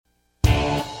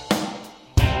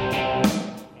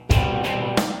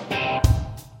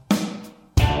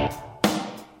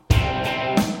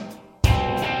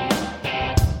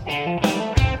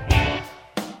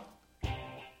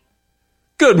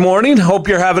Good morning. Hope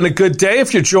you're having a good day.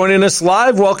 If you're joining us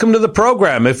live, welcome to the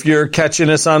program. If you're catching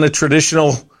us on a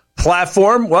traditional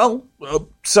platform, well,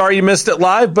 sorry you missed it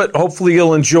live, but hopefully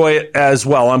you'll enjoy it as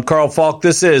well. I'm Carl Falk.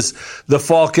 This is the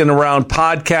Falk and Around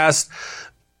podcast.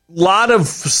 A lot of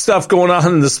stuff going on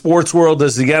in the sports world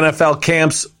as the NFL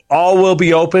camps all will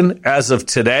be open as of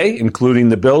today, including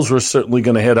the Bills. We're certainly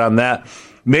going to hit on that.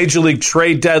 Major League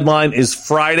trade deadline is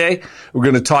Friday. We're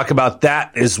going to talk about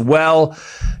that as well.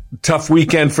 Tough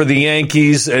weekend for the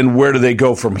Yankees, and where do they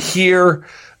go from here?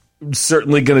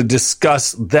 Certainly going to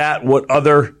discuss that, what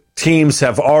other teams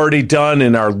have already done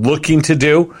and are looking to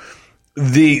do.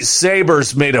 The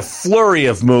Sabres made a flurry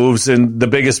of moves, and the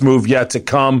biggest move yet to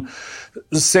come.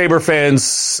 Sabre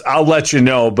fans, I'll let you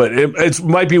know, but it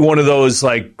might be one of those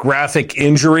like graphic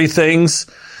injury things.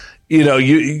 You know,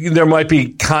 there might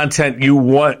be content you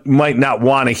might not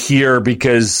want to hear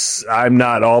because I'm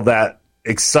not all that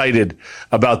excited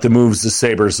about the moves the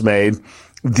Sabres made.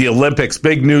 The Olympics,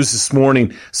 big news this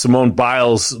morning. Simone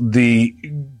Biles, the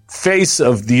face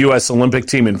of the U.S. Olympic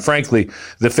team, and frankly,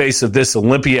 the face of this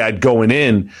Olympiad going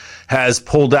in, has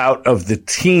pulled out of the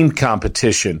team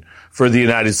competition for the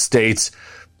United States.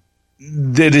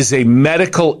 That is a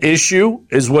medical issue,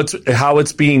 is how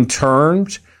it's being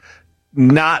termed,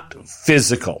 not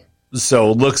physical.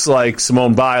 So it looks like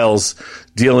Simone Biles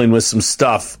dealing with some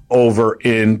stuff over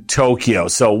in Tokyo.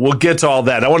 So we'll get to all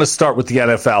that. I want to start with the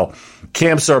NFL.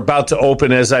 Camps are about to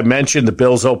open, as I mentioned. The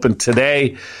Bills open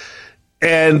today.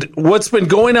 And what's been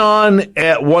going on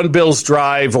at One Bills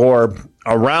Drive, or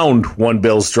around One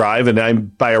Bills Drive,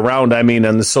 and by around I mean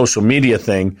on the social media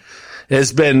thing,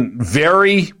 has been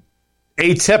very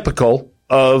atypical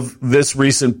of this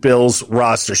recent Bills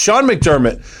roster. Sean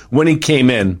McDermott, when he came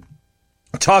in,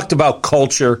 talked about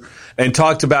culture and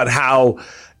talked about how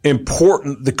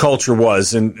important the culture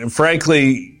was. And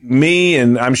frankly, me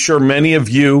and I'm sure many of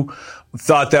you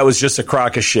thought that was just a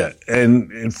crock of shit.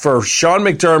 And for Sean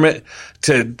McDermott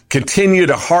to continue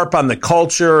to harp on the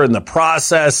culture and the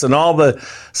process and all the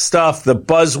stuff, the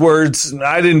buzzwords,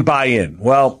 I didn't buy in.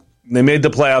 Well, they made the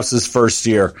playoffs his first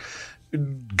year,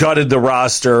 gutted the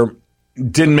roster,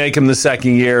 didn't make him the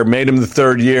second year, made him the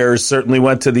third year, certainly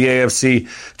went to the AFC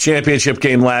Championship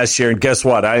game last year. And guess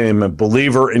what? I am a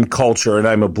believer in culture, and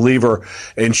I'm a believer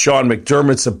in Sean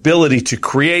McDermott's ability to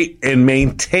create and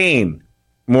maintain,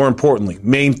 more importantly,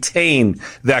 maintain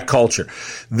that culture.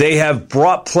 They have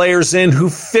brought players in who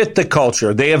fit the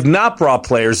culture. They have not brought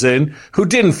players in who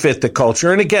didn't fit the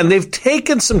culture. And again, they've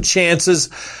taken some chances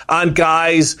on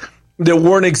guys that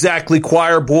weren't exactly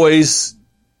choir boys.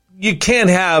 You can't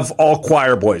have all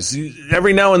choir boys.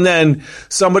 Every now and then,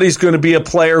 somebody's going to be a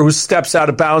player who steps out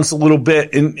of bounds a little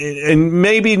bit, and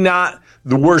maybe not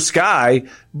the worst guy,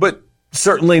 but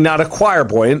certainly not a choir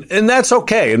boy. And that's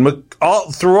okay. And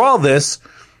through all this,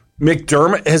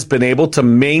 McDermott has been able to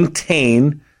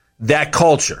maintain that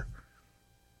culture.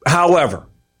 However,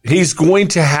 he's going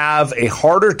to have a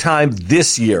harder time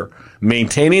this year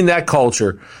maintaining that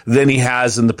culture than he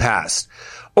has in the past.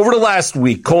 Over the last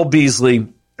week, Cole Beasley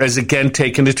has again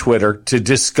taken to Twitter to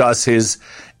discuss his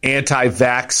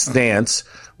anti-vax stance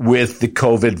with the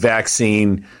COVID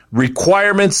vaccine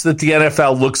requirements that the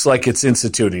NFL looks like it's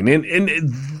instituting. And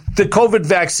the COVID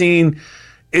vaccine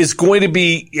is going to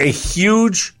be a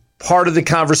huge part of the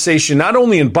conversation, not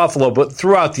only in Buffalo, but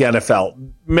throughout the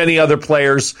NFL. Many other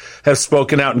players have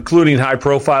spoken out, including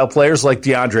high-profile players like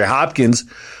DeAndre Hopkins,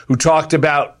 who talked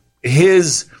about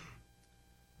his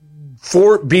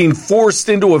being forced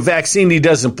into a vaccine he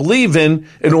doesn't believe in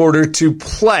order to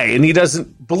play, and he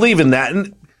doesn't believe in that.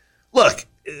 And look,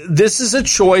 this is a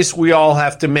choice we all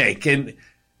have to make, and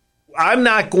I'm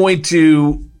not going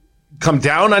to come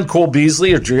down on Cole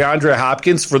Beasley or DeAndre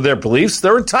Hopkins for their beliefs.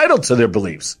 They're entitled to their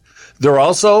beliefs. The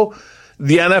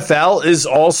NFL is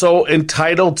also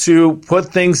entitled to put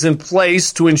things in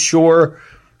place to ensure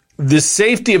the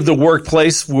safety of the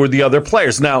workplace for the other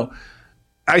players. Now,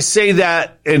 I say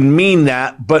that and mean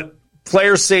that, but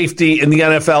player safety and the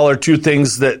NFL are two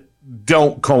things that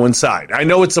don't coincide. I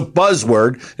know it's a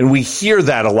buzzword, and we hear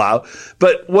that a lot,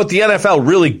 but what the NFL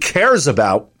really cares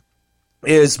about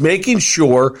is making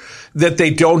sure that they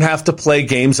don't have to play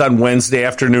games on Wednesday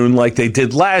afternoon like they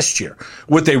did last year.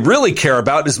 What they really care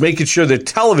about is making sure that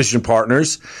television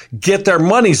partners get their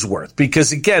money's worth.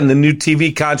 Because again, the new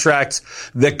TV contracts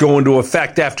that go into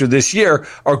effect after this year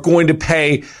are going to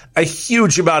pay a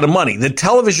huge amount of money. The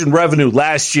television revenue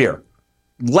last year,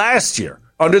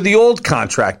 under the old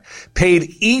contract,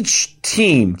 paid each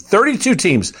team, 32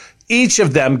 teams, each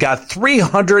of them got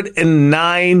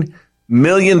 $309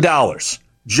 million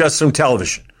just from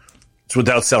television. It's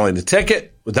without selling the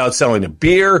ticket, without selling a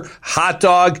beer, hot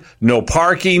dog, no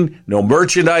parking, no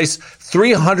merchandise,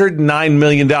 $309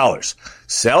 million.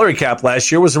 Salary cap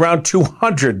last year was around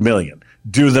 $200 million.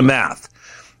 Do the math.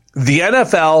 The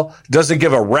NFL doesn't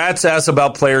give a rat's ass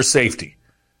about player safety.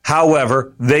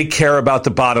 However, they care about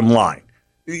the bottom line.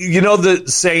 You know the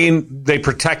saying, they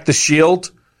protect the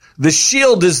shield? The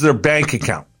shield is their bank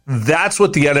account. That's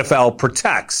what the NFL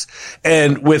protects.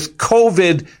 And with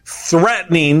COVID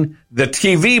threatening the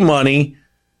TV money,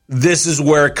 this is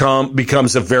where it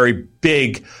becomes a very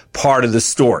big part of the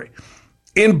story.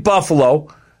 In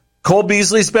Buffalo, Cole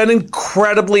Beasley's been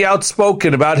incredibly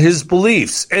outspoken about his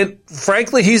beliefs, and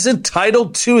frankly, he's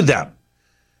entitled to them.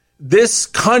 This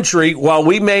country, while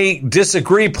we may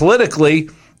disagree politically,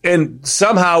 and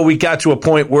somehow we got to a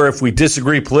point where if we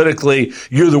disagree politically,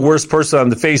 you're the worst person on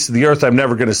the face of the earth, I'm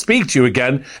never going to speak to you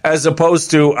again, as opposed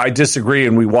to I disagree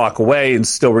and we walk away and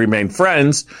still remain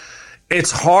friends. It's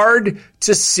hard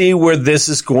to see where this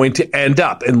is going to end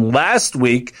up. And last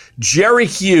week, Jerry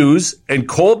Hughes and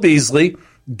Cole Beasley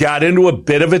got into a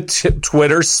bit of a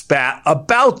Twitter spat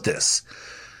about this.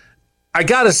 I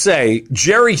got to say,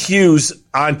 Jerry Hughes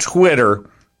on Twitter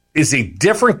is a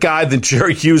different guy than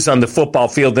Jerry Hughes on the football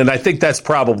field, and I think that's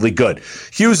probably good.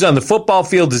 Hughes on the football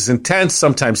field is intense,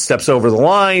 sometimes steps over the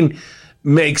line,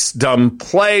 makes dumb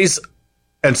plays,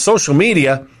 and social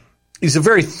media, he's a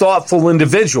very thoughtful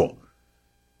individual.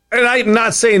 And I'm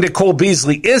not saying that Cole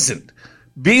Beasley isn't.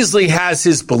 Beasley has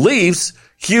his beliefs.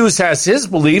 Hughes has his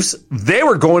beliefs. They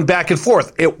were going back and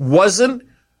forth. It wasn't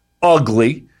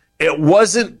ugly. It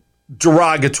wasn't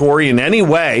derogatory in any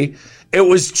way. It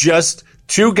was just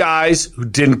two guys who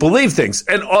didn't believe things.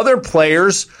 And other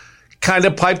players kind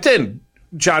of piped in.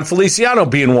 John Feliciano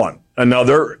being one,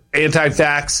 another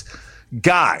anti-vax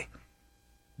guy.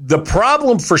 The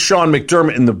problem for Sean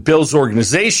McDermott and the Bills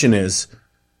organization is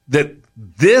that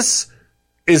this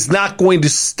is not going to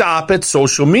stop at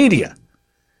social media.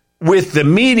 With the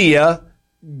media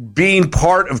being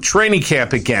part of training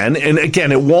camp again, and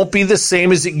again, it won't be the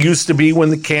same as it used to be when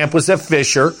the camp was at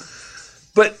Fisher,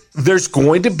 but there's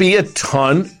going to be a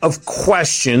ton of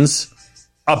questions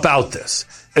about this.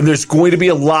 And there's going to be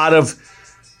a lot of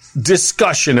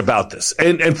discussion about this.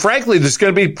 And frankly, there's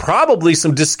going to be probably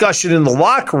some discussion in the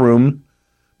locker room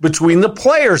between the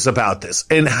players about this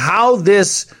and how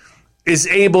this is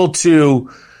able to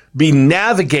be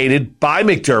navigated by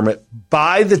McDermott,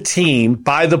 by the team,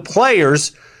 by the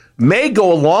players, may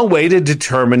go a long way to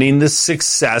determining the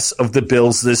success of the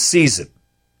Bills this season.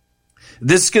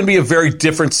 This is going to be a very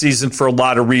different season for a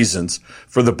lot of reasons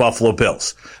for the Buffalo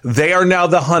Bills. They are now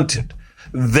the hunted.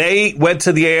 They went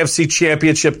to the AFC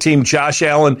Championship team. Josh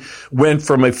Allen went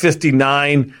from a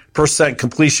 59%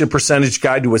 completion percentage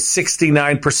guy to a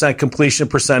 69% completion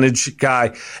percentage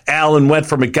guy. Allen went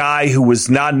from a guy who was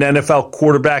not an NFL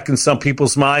quarterback in some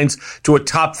people's minds to a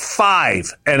top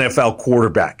 5 NFL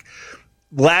quarterback.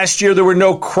 Last year, there were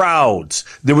no crowds.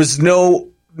 There was no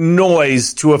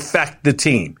noise to affect the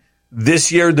team.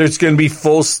 This year, there's going to be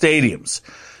full stadiums.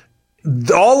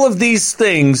 All of these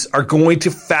things are going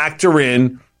to factor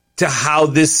in to how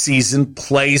this season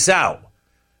plays out.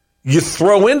 You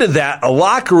throw into that a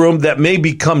locker room that may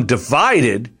become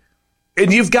divided,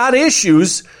 and you've got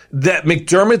issues that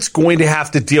McDermott's going to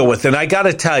have to deal with. And I got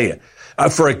to tell you,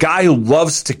 for a guy who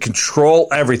loves to control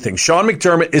everything, Sean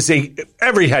McDermott is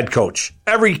every head coach,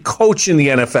 every coach in the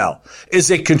NFL is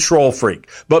a control freak.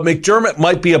 But McDermott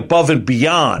might be above and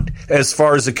beyond as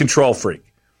far as a control freak.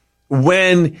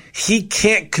 When he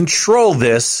can't control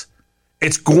this,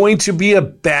 it's going to be a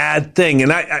bad thing.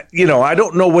 And I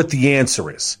don't know what the answer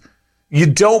is. You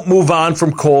don't move on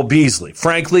from Cole Beasley.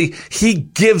 Frankly, he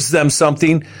gives them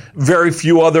something very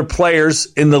few other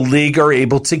players in the league are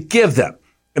able to give them.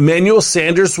 Emmanuel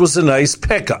Sanders was a nice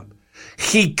pickup.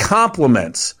 He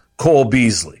complements Cole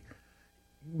Beasley.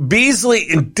 Beasley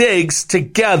and Diggs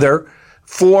together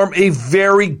form a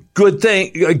very good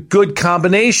thing, a good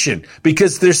combination,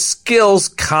 because their skills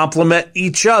complement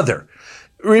each other.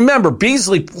 Remember,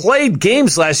 Beasley played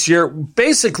games last year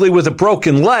basically with a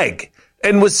broken leg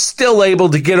and was still able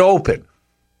to get open.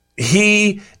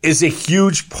 He is a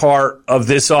huge part of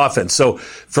this offense. So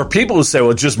for people who say,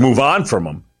 well, just move on from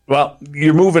him, well,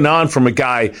 you're moving on from a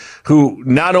guy who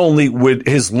not only would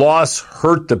his loss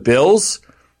hurt the Bills,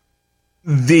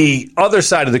 the other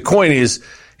side of the coin is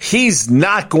he's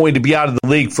not going to be out of the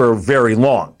league for very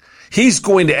long. He's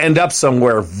going to end up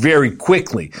somewhere very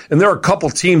quickly. And there are a couple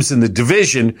teams in the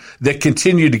division that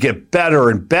continue to get better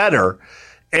and better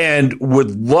and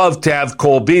would love to have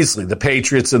Cole Beasley, the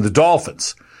Patriots and the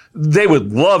Dolphins. They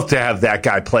would love to have that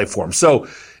guy play for him. So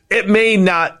it may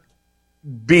not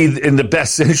be in the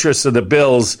best interest of the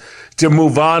Bills to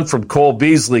move on from Cole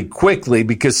Beasley quickly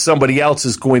because somebody else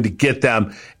is going to get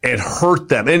them and hurt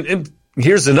them. And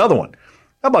here's another one.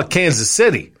 How about Kansas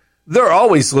City? They're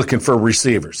always looking for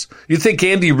receivers. You think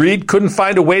Andy Reid couldn't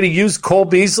find a way to use Cole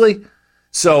Beasley?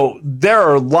 So there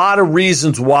are a lot of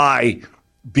reasons why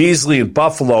Beasley in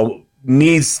Buffalo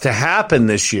needs to happen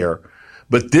this year.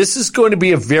 But this is going to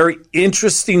be a very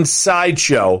interesting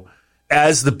sideshow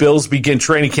as the Bills begin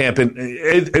training camp.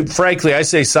 And frankly, I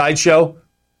say sideshow.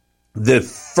 The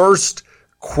first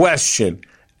question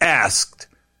asked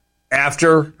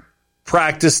after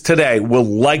practice today will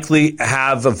likely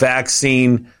have a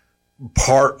vaccine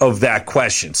part of that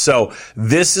question. So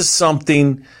this is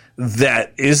something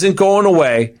that isn't going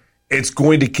away. It's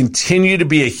going to continue to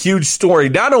be a huge story,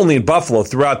 not only in Buffalo,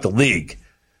 throughout the league.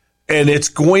 And it's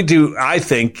going to, I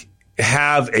think,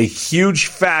 have a huge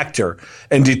factor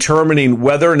in determining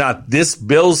whether or not this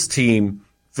Bills team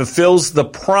fulfills the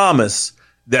promise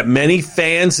that many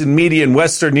fans and media in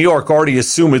Western New York already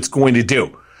assume it's going to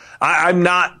do. I'm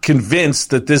not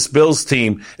convinced that this Bills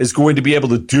team is going to be able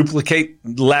to duplicate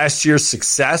last year's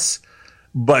success,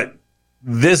 but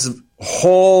this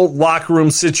whole locker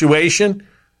room situation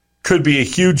could be a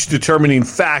huge determining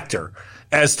factor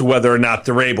as to whether or not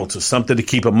they're able to. Something to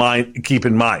keep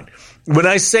in mind. When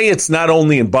I say it's not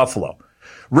only in Buffalo,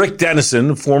 Rick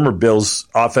Dennison, former Bills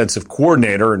offensive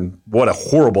coordinator, and what a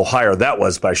horrible hire that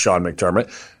was by Sean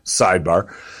McDermott,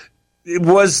 sidebar, it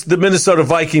was the Minnesota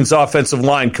Vikings offensive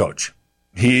line coach.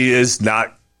 He is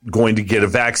not going to get a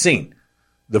vaccine.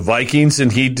 The Vikings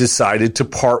and he decided to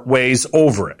part ways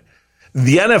over it.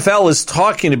 The NFL is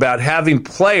talking about having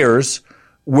players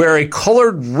wear a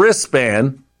colored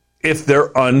wristband if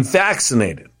they're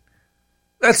unvaccinated.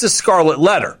 That's a scarlet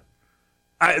letter.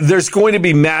 There's going to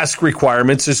be mask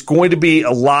requirements. There's going to be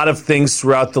a lot of things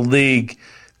throughout the league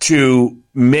to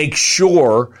make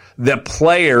sure that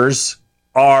players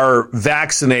are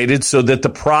vaccinated so that the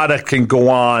product can go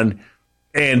on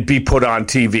and be put on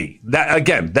TV.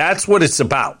 That's what it's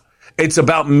about. It's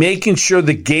about making sure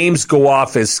the games go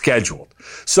off as scheduled.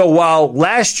 So while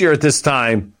last year at this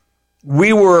time,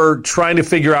 we were trying to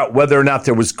figure out whether or not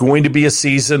there was going to be a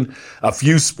season. A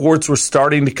few sports were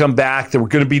starting to come back. There were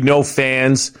going to be no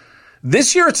fans.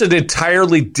 This year, it's an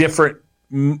entirely different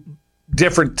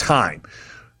time.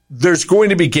 There's going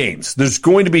to be games. There's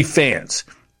going to be fans.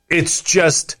 It's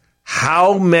just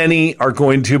how many are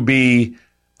going to be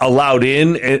allowed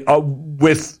in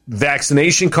with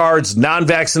vaccination cards,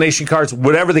 non-vaccination cards,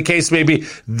 whatever the case may be.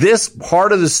 This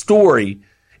part of the story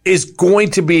is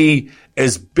going to be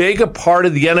as big a part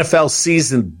of the NFL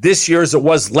season this year as it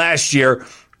was last year,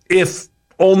 if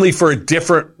only for a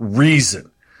different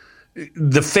reason.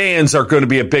 The fans are going to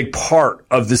be a big part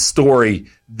of the story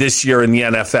this year in the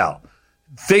NFL.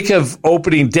 Think of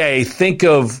opening day. Think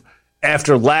of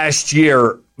after last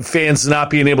year, fans not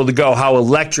being able to go, how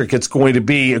electric it's going to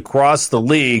be across the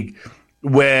league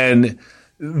when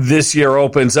this year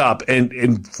opens up.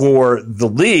 And for the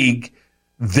league,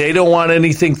 they don't want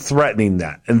anything threatening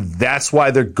that. And that's why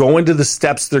they're going to the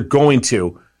steps they're going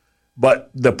to.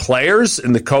 But the players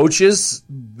and the coaches,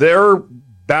 they're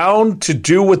bound to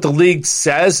do what the league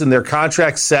says and their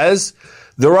contract says.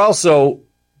 They're also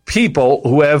people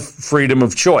who have freedom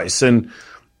of choice. And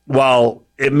while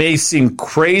it may seem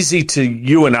crazy to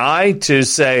you and I to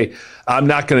say, I'm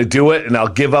not going to do it and I'll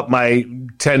give up my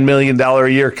 $10 million a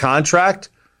year contract,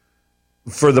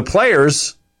 for the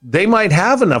players, they might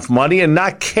have enough money and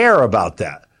not care about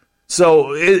that.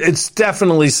 So it's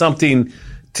definitely something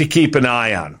to keep an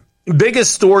eye on.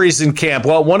 Biggest stories in camp.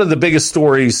 Well, one of the biggest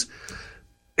stories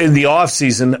in the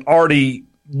offseason already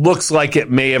looks like it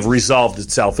may have resolved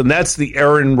itself, and that's the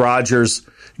Aaron Rodgers,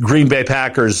 Green Bay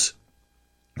Packers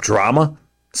drama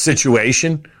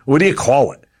situation. What do you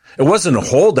call it? It wasn't a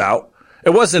holdout. It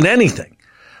wasn't anything.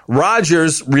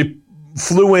 Rodgers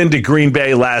flew into Green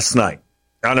Bay last night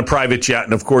on a private jet,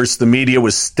 and of course the media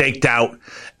was staked out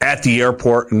at the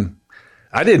airport, and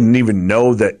I didn't even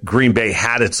know that Green Bay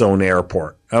had its own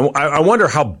airport. I wonder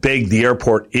how big the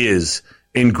airport is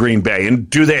in Green Bay, and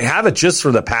do they have it just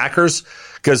for the Packers?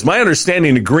 Because my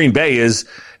understanding of Green Bay is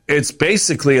it's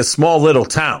basically a small little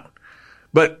town.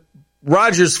 But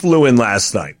Rodgers flew in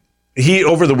last night.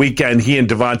 Over the weekend, he and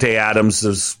Davante Adams,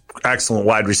 this excellent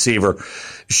wide receiver,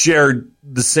 shared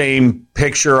the same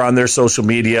picture on their social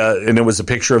media, and it was a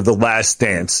picture of the last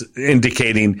dance,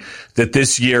 indicating that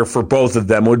this year for both of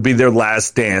them would be their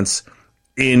last dance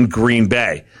in Green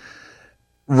Bay.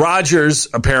 Rodgers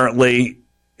apparently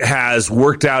has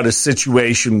worked out a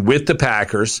situation with the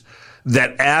Packers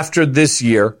that after this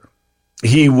year,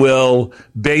 he will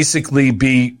basically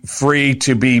be free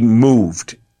to be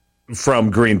moved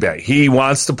from Green Bay. He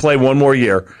wants to play one more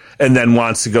year and then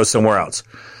wants to go somewhere else.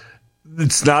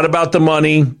 It's not about the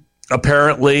money.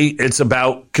 Apparently, it's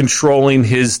about controlling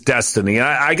his destiny.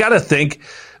 I got to think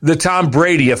the Tom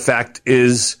Brady effect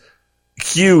is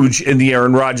huge in the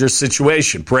Aaron Rodgers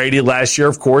situation. Brady last year,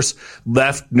 of course,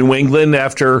 left New England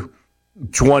after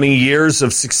 20 years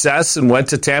of success and went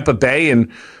to Tampa Bay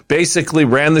and basically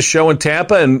ran the show in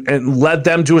Tampa and led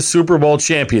them to a Super Bowl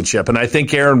championship. And I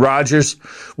think Aaron Rodgers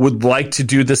would like to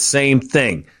do the same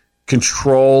thing,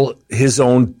 control his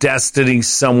own destiny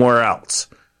somewhere else.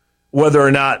 Whether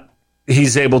or not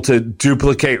he's able to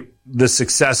duplicate the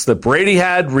success that Brady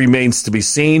had remains to be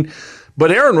seen.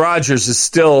 But Aaron Rodgers is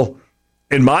still,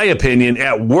 in my opinion,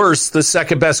 at worst, the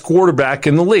second best quarterback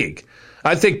in the league.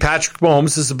 I think Patrick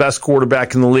Mahomes is the best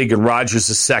quarterback in the league and Rodgers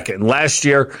is second. And last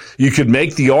year, you could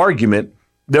make the argument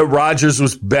that Rodgers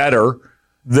was better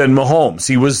than Mahomes.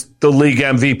 He was the league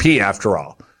MVP after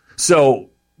all. So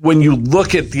when you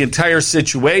look at the entire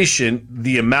situation,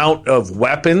 the amount of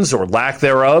weapons or lack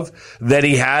thereof that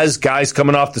he has, guys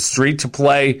coming off the street to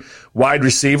play wide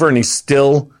receiver, and he's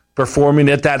still performing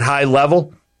at that high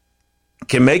level,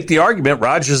 can make the argument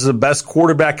Rodgers is the best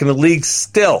quarterback in the league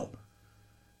still.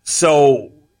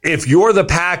 So if you're the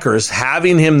Packers,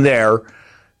 having him there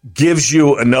gives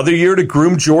you another year to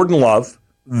groom Jordan Love,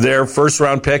 their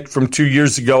first-round pick from 2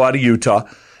 years ago out of Utah.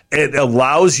 It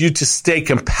allows you to stay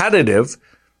competitive,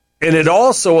 and it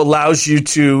also allows you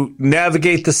to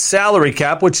navigate the salary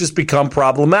cap, which has become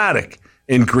problematic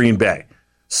in Green Bay.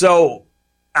 So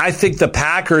I think the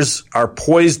Packers are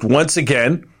poised once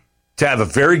again to have a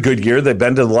very good year. They've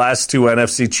been to the last two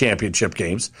NFC championship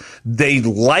games. They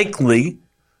likely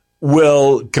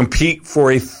will compete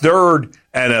for a third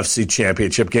NFC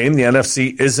championship game. The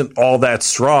NFC isn't all that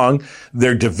strong.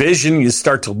 Their division, you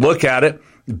start to look at it,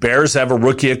 the Bears have a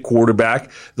rookie at quarterback.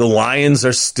 The Lions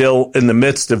are still in the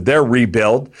midst of their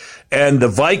rebuild. And the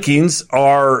Vikings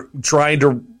are trying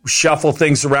to shuffle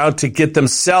things around to get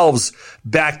themselves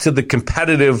back to the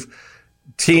competitive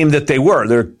team that they were.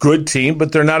 They're a good team,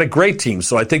 but they're not a great team.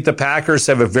 So I think the Packers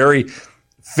have a very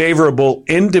favorable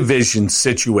in-division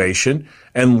situation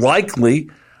and likely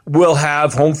will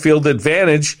have home field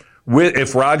advantage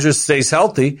if Rodgers stays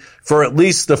healthy for at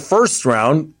least the first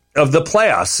round of the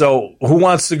playoffs. So who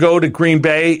wants to go to Green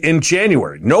Bay in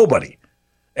January? Nobody.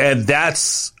 And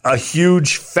that's a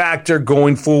huge factor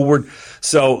going forward.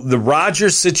 So the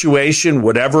Rodgers situation,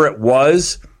 whatever it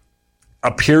was,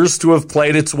 appears to have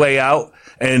played its way out.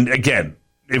 And again,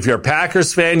 if you're a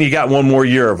Packers fan, you got one more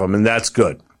year of them, and that's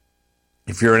good.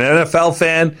 If you're an NFL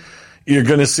fan, you're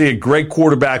going to see a great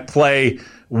quarterback play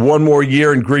one more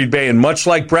year in Green Bay. And much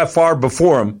like Brett Favre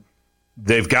before him,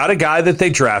 they've got a guy that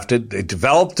they drafted. They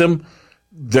developed him.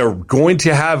 They're going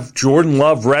to have Jordan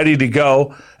Love ready to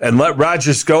go and let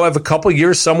Rodgers go have a couple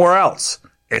years somewhere else.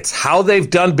 It's how they've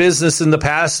done business in the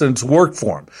past, and it's worked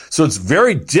for them. So it's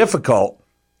very difficult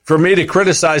for me to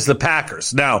criticize the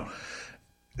Packers. Now,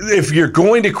 if you're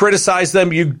going to criticize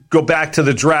them, you go back to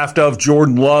the draft of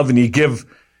Jordan Love and you give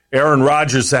Aaron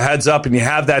Rodgers a heads up and you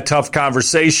have that tough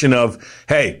conversation of,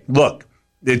 hey, look,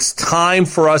 it's time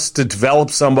for us to develop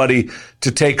somebody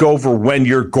to take over when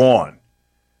you're gone.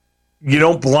 You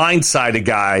don't blindside a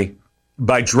guy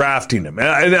by drafting him.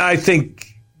 And I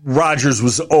think Rodgers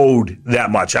was owed that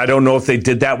much. I don't know if they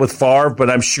did that with Favre, but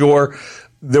I'm sure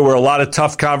there were a lot of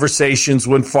tough conversations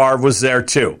when Favre was there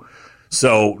too.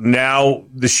 So now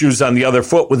the shoe's on the other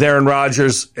foot with Aaron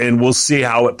Rodgers, and we'll see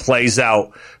how it plays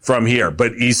out from here.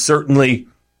 But he's certainly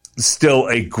still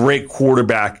a great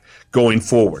quarterback going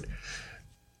forward.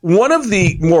 One of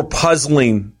the more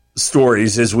puzzling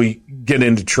stories as we get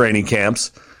into training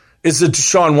camps is the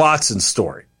Deshaun Watson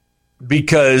story,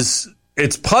 because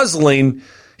it's puzzling.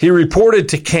 He reported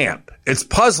to camp. It's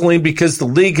puzzling because the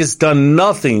league has done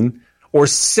nothing or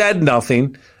said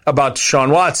nothing about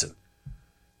Deshaun Watson.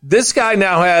 This guy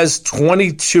now has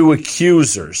 22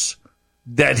 accusers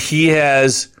that he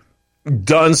has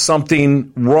done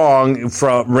something wrong,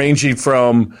 ranging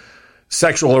from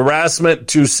sexual harassment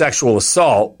to sexual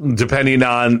assault, depending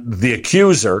on the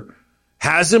accuser.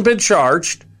 Hasn't been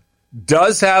charged,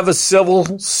 does have a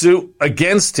civil suit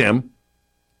against him,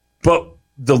 but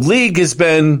the league has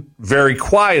been very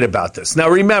quiet about this. Now,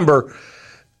 remember,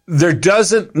 there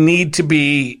doesn't need to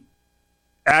be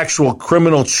actual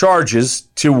criminal charges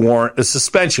to warrant a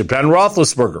suspension. Ben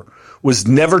Roethlisberger was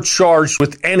never charged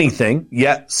with anything,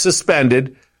 yet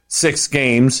suspended 6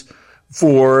 games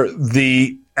for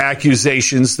the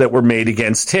accusations that were made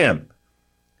against him.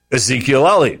 Ezekiel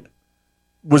Elliott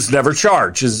was never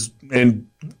charged. And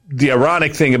the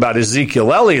ironic thing about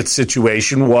Ezekiel Elliott's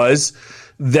situation was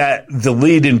that the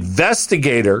lead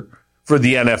investigator for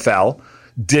the NFL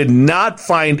did not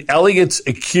find Elliott's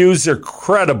accuser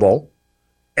credible,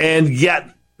 and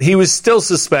yet he was still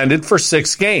suspended for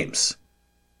 6 games.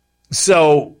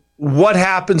 So what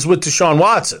happens with Deshaun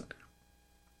Watson?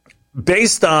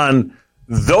 Based on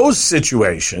those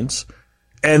situations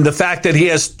and the fact that he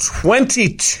has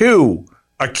 22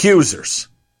 accusers.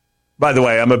 By the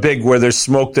way, I'm a big where there's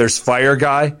smoke, there's fire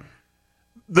guy.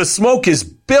 The smoke is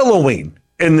billowing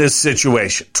in this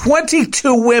situation.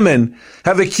 22 women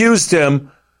have accused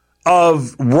him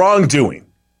of wrongdoing.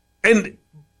 And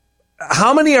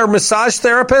how many are massage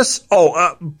therapists?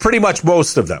 Pretty much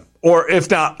most of them, or if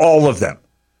not all of them.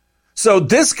 So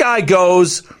this guy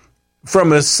goes from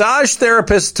massage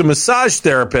therapist to massage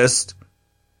therapist,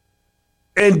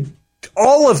 and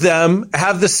all of them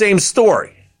have the same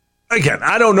story. Again,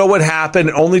 I don't know what happened.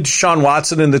 Only Deshaun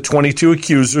Watson and the 22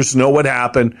 accusers know what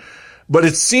happened. But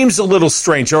it seems a little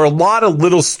strange. There are a lot of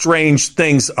little strange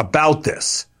things about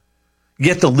this.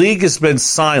 Yet the league has been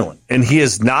silent, and he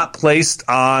is not placed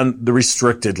on the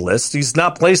restricted list. He's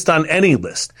not placed on any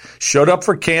list. Showed up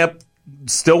for camp,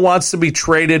 still wants to be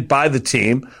traded by the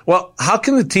team. Well, how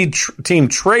can the team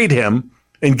trade him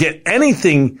and get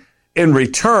anything in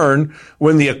return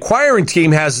when the acquiring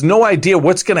team has no idea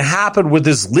what's going to happen with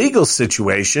his legal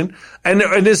situation and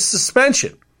his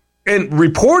suspension? And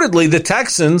reportedly, the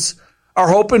Texans are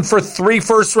hoping for 3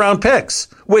 first-round picks,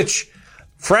 which,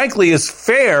 frankly, is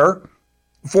fair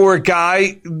for a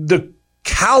guy the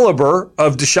caliber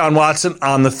of Deshaun Watson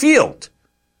on the field.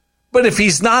 But if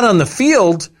he's not on the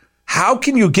field, how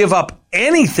can you give up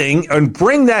anything and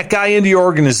bring that guy into your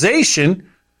organization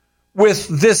with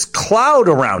this cloud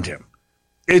around him?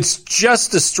 It's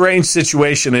just a strange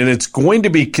situation, and it's going to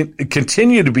be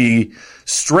continue to be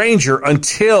stranger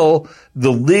until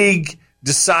the league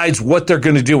decides what they're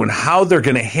going to do and how they're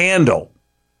going to handle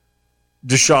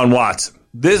Deshaun Watson.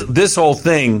 This whole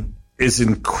thing is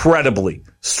incredibly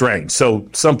strange. So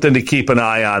something to keep an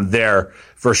eye on there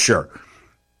for sure.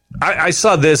 I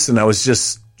saw this and I was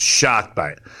just shocked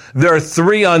by it. There are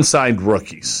 3 unsigned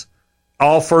rookies,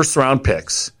 all first-round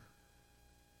picks,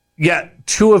 yet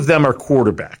 2 of them are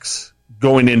quarterbacks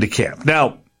going into camp.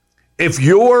 Now, if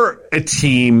you're a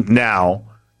team now,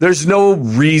 there's no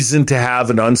reason to have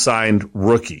an unsigned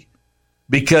rookie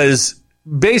because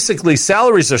basically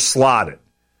salaries are slotted,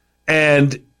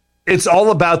 and it's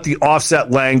all about the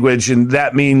offset language, and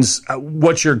that means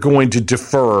what you're going to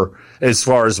defer as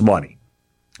far as money.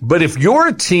 But if you're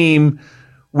a team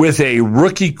with a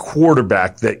rookie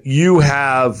quarterback that you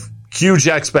have huge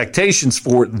expectations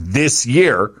for this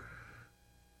year,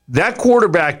 that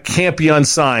quarterback can't be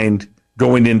unsigned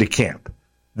going into camp.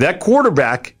 That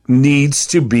quarterback needs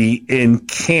to be in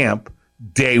camp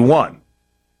day one.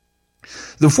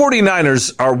 The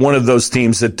 49ers are one of those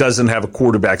teams that doesn't have a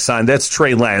quarterback signed. That's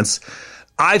Trey Lance.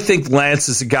 I think Lance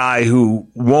is a guy who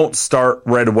won't start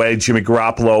right away. Jimmy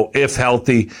Garoppolo, if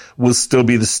healthy, will still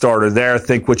be the starter there.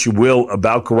 Think what you will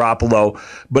about Garoppolo,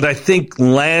 but I think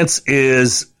Lance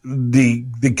is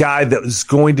the guy that is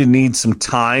going to need some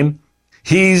time.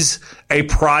 He's a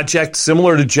project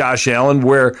similar to Josh Allen,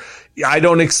 where I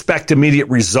don't expect immediate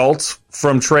results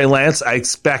from Trey Lance. I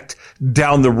expect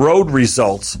down the road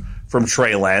results from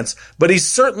Trey Lance, but he's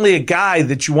certainly a guy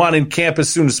that you want in camp as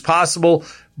soon as possible.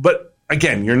 But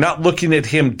again, you're not looking at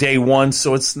him day one,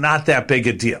 so it's not that big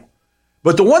a deal.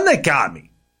 But the one that got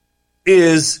me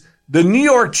is the New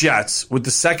York Jets, with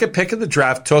the second pick of the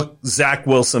draft, took Zach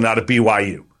Wilson out of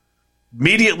BYU.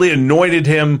 Immediately anointed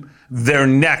him their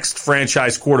next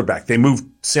franchise quarterback. They moved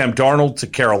Sam Darnold to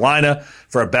Carolina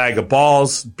for a bag of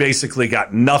balls, basically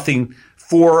got nothing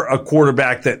for a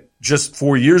quarterback that just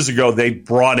 4 years ago they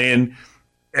brought in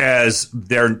as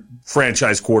their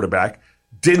franchise quarterback,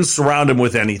 didn't surround him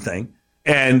with anything,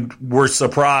 and were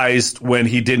surprised when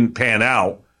he didn't pan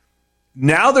out.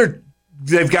 Now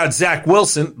they've got Zach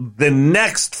Wilson, the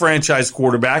next franchise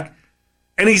quarterback,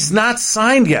 and he's not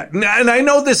signed yet. And I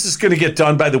know this is going to get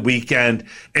done by the weekend,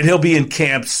 and he'll be in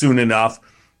camp soon enough,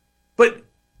 but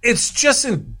it's just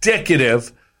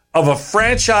indicative of a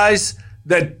franchise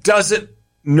that doesn't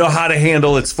know how to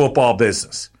handle its football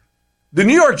business. The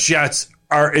New York Jets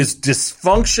are as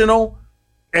dysfunctional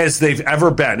as they've ever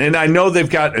been. And I know they've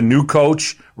got a new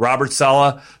coach, Robert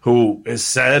Saleh, who has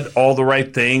said all the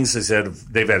right things. They said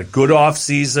they've had a good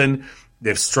offseason.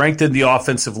 They've strengthened the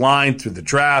offensive line through the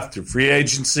draft, through free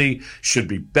agency, should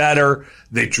be better.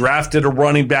 They drafted a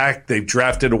running back. They've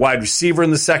drafted a wide receiver in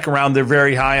the second round. They're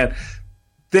very high on.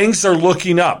 Things are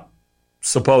looking up,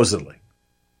 supposedly.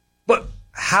 But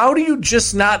how do you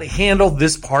just not handle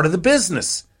this part of the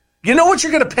business? You know what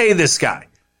you're going to pay this guy.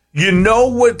 You know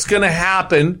what's going to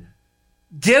happen.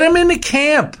 Get him into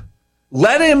camp.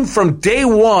 Let him from day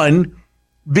one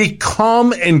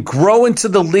become and grow into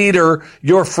the leader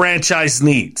your franchise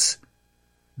needs.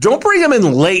 Don't bring him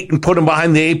in late and put him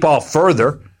behind the 8 ball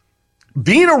further.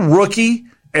 Being a rookie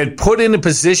and put in a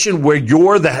position where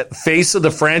you're the face of the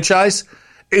franchise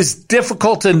is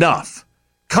difficult enough.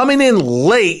 Coming in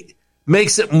late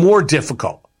makes it more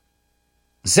difficult.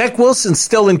 Zach Wilson's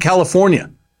still in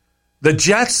California. The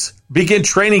Jets begin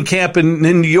training camp in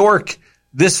New York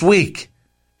this week.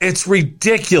 It's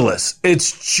ridiculous.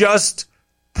 It's just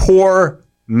poor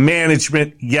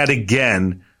management yet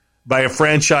again by a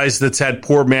franchise that's had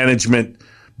poor management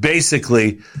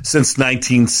basically since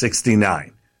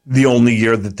 1969, the only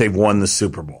year that they've won the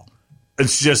Super Bowl.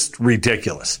 It's just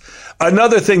ridiculous.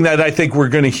 Another thing that I think we're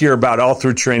going to hear about all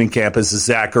through training camp is the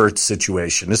Zach Ertz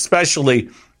situation, especially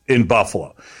in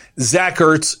Buffalo. Zach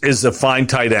Ertz is a fine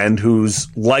tight end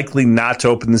who's likely not to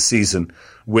open the season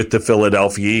with the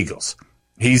Philadelphia Eagles.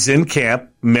 He's in camp.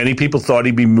 Many people thought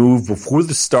he'd be moved before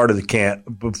the start of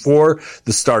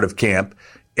camp.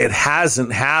 It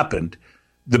hasn't happened.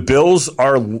 The Bills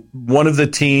are one of the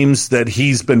teams that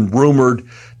he's been rumored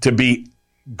to be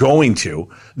going to.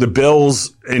 The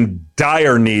Bills in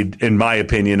dire need, in my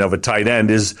opinion, of a tight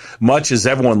end. As much as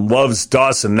everyone loves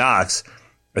Dawson Knox,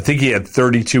 I think he had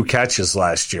 32 catches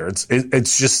last year.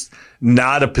 It's just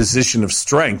not a position of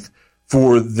strength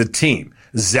for the team.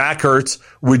 Zach Ertz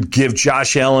would give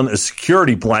Josh Allen a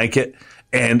security blanket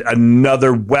and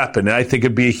another weapon, and I think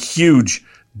it'd be a huge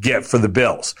get for the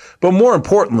Bills. But more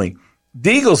importantly,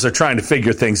 the Eagles are trying to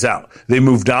figure things out. They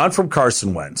moved on from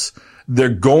Carson Wentz. They're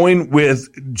going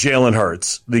with Jalen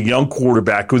Hurts, the young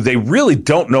quarterback, who they really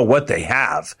don't know what they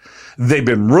have. They've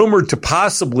been rumored to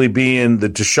possibly be in the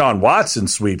Deshaun Watson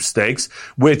sweepstakes,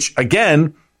 which,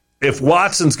 again, if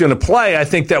Watson's going to play, I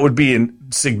think that would be a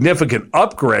significant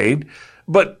upgrade.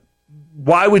 But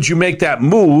why would you make that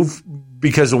move?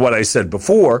 Because of what I said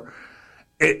before.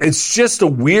 It's just a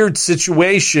weird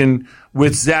situation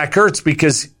with Zach Ertz,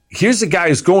 because here's a guy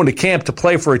who's going to camp to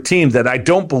play for a team that I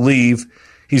don't believe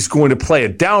he's going to play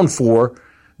it down for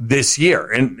this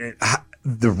year. And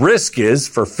the risk is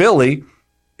for Philly,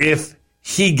 if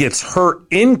he gets hurt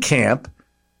in camp,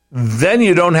 then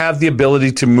you don't have the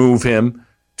ability to move him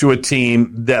to a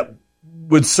team that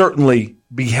would certainly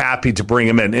be happy to bring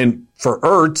him in. And for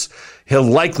Ertz, he'll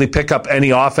likely pick up any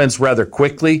offense rather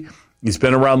quickly. He's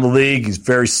been around the league. He's a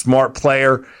very smart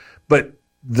player. But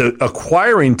the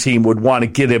acquiring team would want to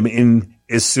get him in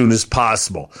as soon as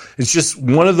possible. It's just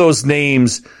one of those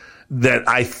names that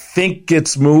I think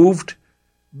gets moved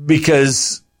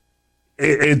because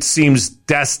it seems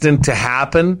destined to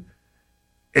happen.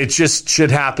 It just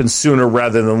should happen sooner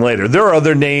rather than later. There are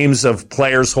other names of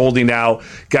players holding out,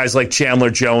 guys like Chandler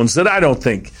Jones, that I don't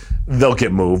think they'll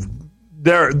get moved.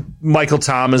 There, Michael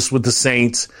Thomas with the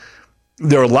Saints.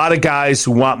 There are a lot of guys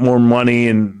who want more money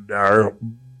and are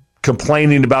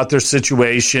complaining about their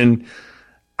situation.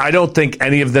 I don't think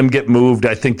any of them get moved.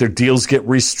 I think their deals get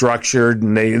restructured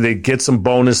and they get some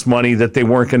bonus money that they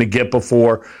weren't going to get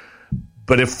before.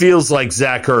 But it feels like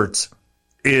Zach Ertz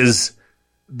is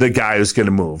the guy who's going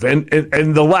to move. And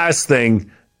the last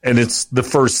thing, and it's the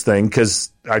first thing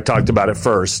because I talked about it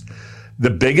first, the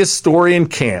biggest story in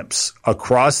camps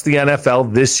across the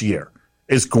NFL this year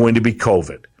is going to be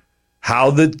COVID. How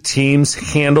the teams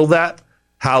handle that,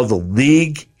 how the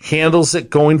league handles it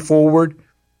going forward.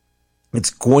 It's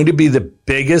going to be the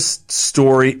biggest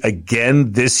story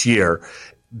again this year,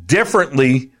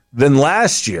 differently than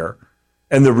last year.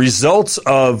 And the results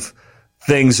of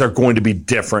things are going to be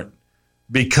different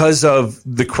because of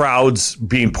the crowds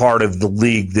being part of the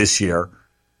league this year.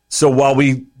 So while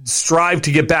we strive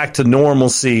to get back to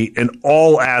normalcy in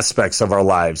all aspects of our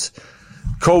lives,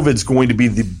 COVID's going to be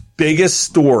the biggest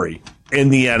story in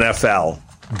the NFL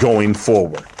going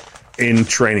forward in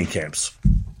training camps.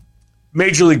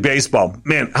 Major League Baseball.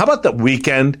 Man, how about the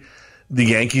weekend the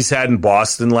Yankees had in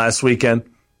Boston last weekend?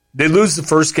 They lose the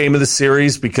first game of the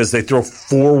series because they throw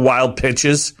 4 wild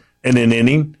pitches in an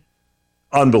inning.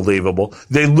 Unbelievable.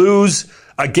 They lose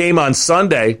a game on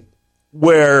Sunday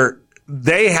where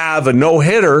they have a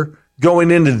no-hitter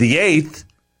going into the 8th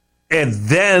and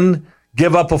then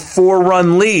give up a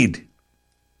 4-run lead.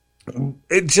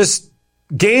 It just,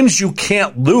 games you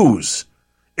can't lose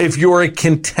if you're a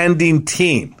contending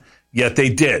team. Yet they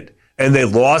did. And they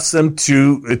lost them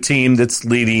to a team that's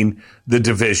leading the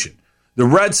division. The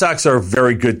Red Sox are a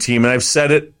very good team, and I've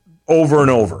said it over and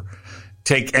over.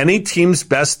 Take any team's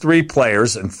best 3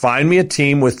 players and find me a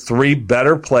team with 3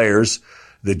 better players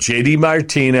the J.D.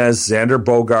 Martinez, Xander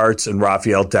Bogaerts, and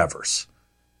Rafael Devers.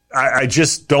 I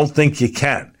just don't think you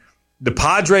can. The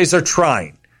Padres are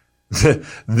trying.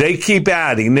 They keep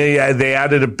adding. They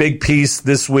added a big piece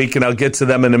this week, and I'll get to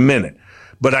them in a minute.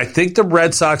 But I think the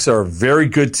Red Sox are a very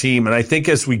good team, and I think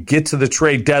as we get to the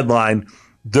trade deadline,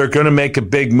 they're going to make a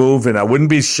big move, and I wouldn't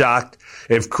be shocked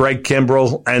if Craig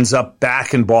Kimbrell ends up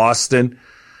back in Boston.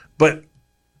 But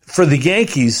for the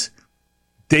Yankees,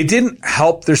 they didn't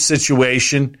help their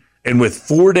situation, and with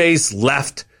 4 days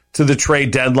left to the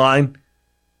trade deadline,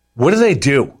 what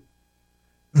do?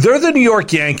 They're the New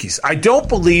York Yankees. I don't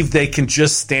believe they can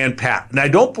just stand pat, and I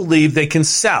don't believe they can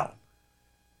sell.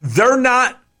 They're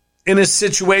not in a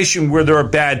situation where they're a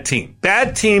bad team.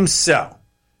 Bad teams sell.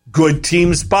 Good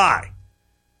teams buy.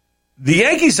 The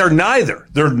Yankees are neither.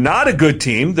 They're not a good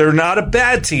team. They're not a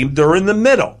bad team. They're in the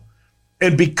middle.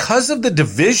 And because of the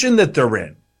division that they're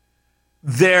in,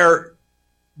 their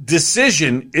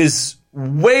decision is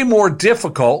way more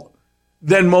difficult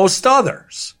than most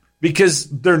others because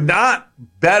they're not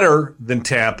better than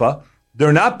Tampa.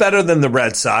 They're not better than the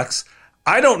Red Sox.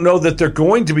 I don't know that they're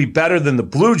going to be better than the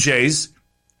Blue Jays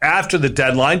after the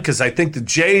deadline because I think the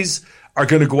Jays are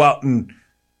going to go out and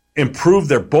improve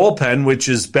their bullpen, which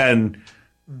has been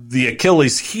the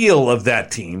Achilles heel of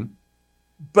that team.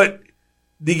 But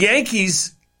the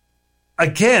Yankees,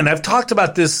 again, I've talked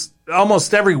about this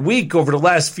almost every week over the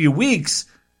last few weeks.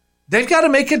 They've got to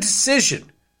make a decision.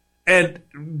 And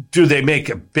do they make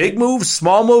a big move,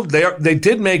 small move? They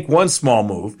did make one small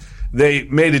move. They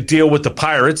made a deal with the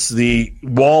Pirates, the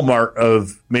Walmart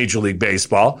of Major League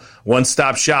Baseball.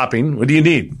 One-stop shopping. What do you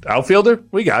need? Outfielder?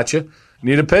 We got you.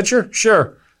 Need a pitcher?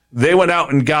 Sure. They went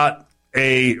out and got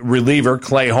a reliever,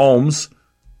 Clay Holmes.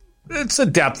 It's a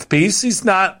depth piece. He's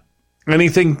not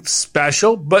anything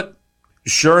special, but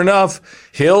sure enough,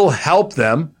 he'll help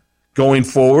them going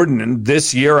forward. And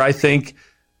this year, I think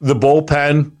the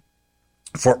bullpen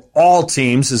for all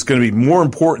teams is going to be more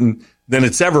important than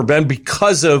it's ever been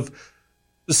because of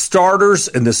the starters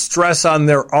and the stress on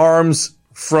their arms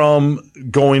from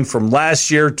going from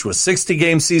last year to a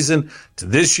 60-game season to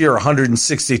this year,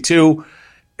 162.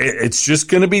 It's just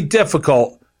going to be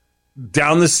difficult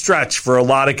down the stretch for a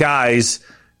lot of guys,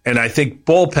 and I think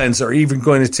bullpens are even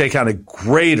going to take on a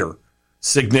greater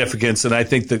significance, and I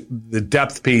think the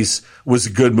depth piece was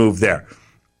a good move there.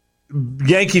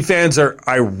 Yankee fans are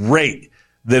irate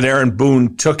that Aaron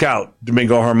Boone took out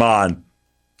Domingo Germán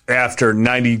after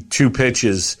 92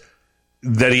 pitches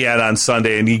that he had on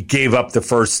Sunday, and he gave up the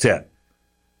first hit.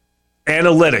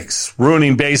 Analytics,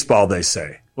 ruining baseball, they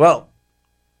say. Well,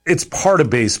 it's part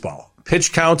of baseball.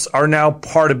 Pitch counts are now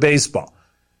part of baseball.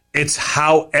 It's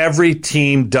how every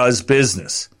team does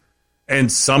business.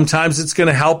 And sometimes it's going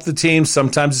to help the team.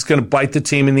 Sometimes it's going to bite the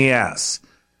team in the ass.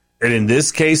 And in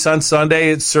this case on Sunday,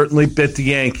 it certainly bit the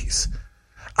Yankees.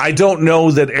 I don't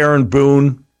know that Aaron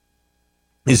Boone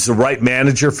is the right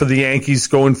manager for the Yankees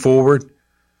going forward.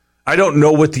 I don't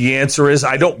know what the answer is.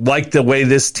 I don't like the way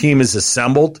this team is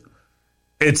assembled.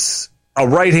 It's a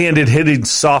right-handed hitting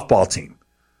softball team.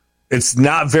 It's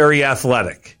not very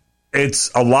athletic.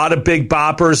 It's a lot of big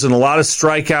boppers and a lot of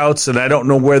strikeouts, and I don't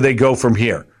know where they go from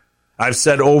here. I've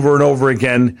said over and over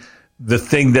again, the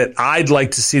thing that I'd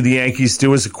like to see the Yankees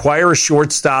do is acquire a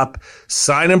shortstop,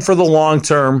 sign him for the long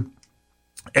term,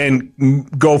 and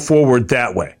go forward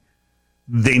that way.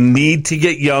 They need to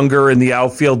get younger in the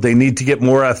outfield. They need to get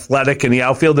more athletic in the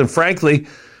outfield. And frankly,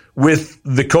 with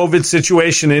the COVID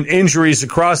situation and injuries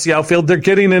across the outfield, they're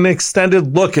getting an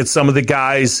extended look at some of the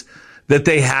guys that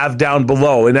they have down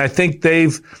below. And I think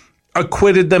they've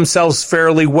acquitted themselves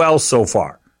fairly well so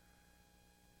far.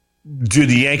 Do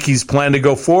the Yankees plan to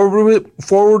go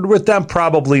forward with them?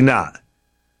 Probably not.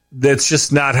 That's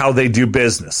just not how they do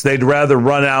business. They'd rather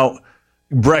run out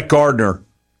Brett Gardner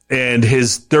and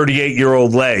his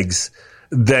 38-year-old legs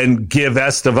than give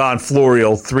Estevan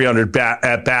Florial 300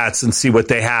 at-bats and see what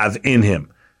they have in him.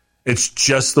 It's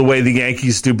just the way the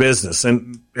Yankees do business.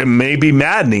 And it may be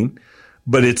maddening,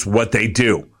 but it's what they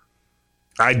do.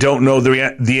 I don't know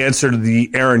the answer to the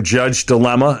Aaron Judge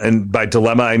dilemma. And by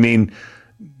dilemma, I mean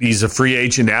he's a free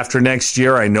agent after next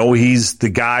year. I know he's the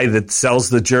guy that sells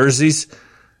the jerseys.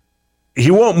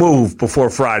 He won't move before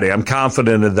Friday. I'm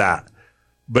confident of that.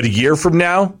 But a year from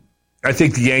now, I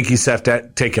think the Yankees have to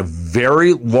take a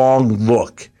very long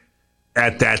look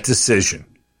at that decision,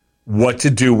 what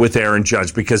to do with Aaron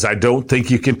Judge, because I don't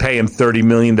think you can pay him $30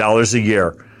 million a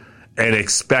year and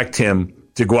expect him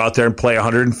to go out there and play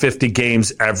 150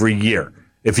 games every year.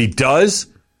 If he does,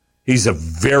 he's a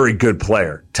very good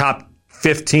player. Top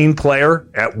 15 player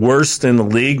at worst in the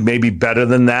league, maybe better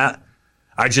than that.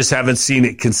 I just haven't seen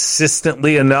it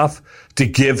consistently enough to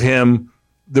give him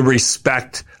the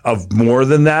respect of more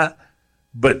than that.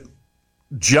 But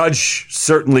Judge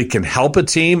certainly can help a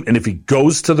team, and if he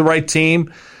goes to the right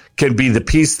team, can be the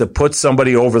piece that puts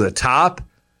somebody over the top.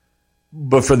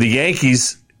 But for the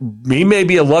Yankees, he may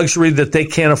be a luxury that they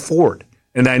can't afford.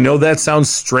 And I know that sounds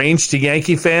strange to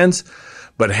Yankee fans,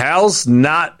 but Hal's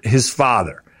not his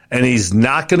father, and he's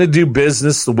not going to do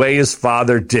business the way his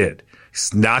father did.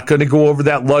 He's not going to go over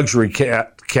that luxury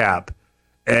cap,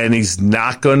 and he's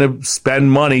not going to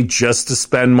spend money just to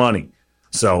spend money.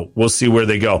 So we'll see where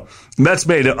they go. Mets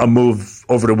made a move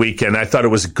over the weekend. I thought it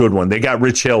was a good one. They got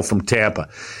Rich Hill from Tampa.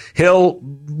 Hill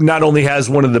not only has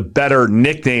one of the better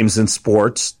nicknames in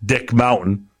sports, Dick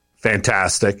Mountain,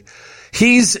 fantastic.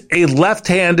 He's a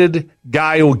left-handed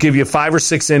guy who will give you 5 or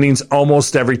 6 innings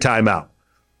almost every time out.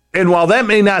 And while that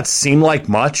may not seem like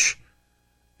much,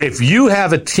 if you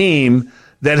have a team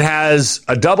that has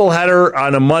a doubleheader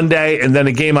on a Monday and then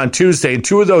a game on Tuesday, and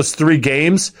 2 of those 3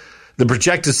 games, the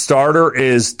projected starter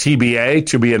is TBA,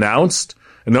 to be announced.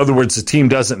 In other words, the team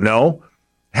doesn't know.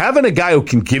 Having a guy who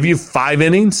can give you 5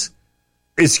 innings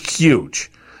is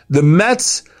huge. The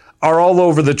Mets are all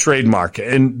over the trade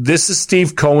market, and this is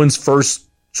Steve Cohen's first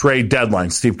trade deadline.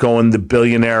 Steve Cohen, the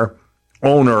billionaire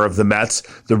owner of the Mets,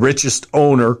 the richest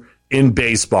owner in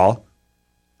baseball,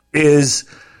 is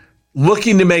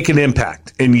looking to make an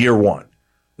impact in year one.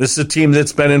 This is a team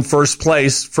that's been in first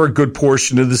place for a good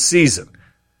portion of the season.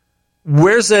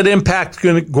 Where's that impact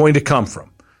going to come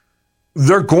from?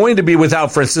 They're going to be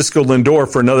without Francisco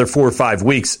Lindor for another 4 or 5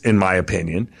 weeks, in my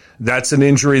opinion. That's an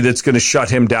injury that's going to shut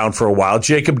him down for a while.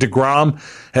 Jacob deGrom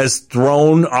has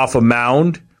thrown off a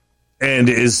mound and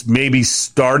is maybe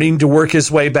starting to work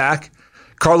his way back.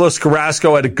 Carlos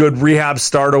Carrasco had a good rehab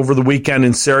start over the weekend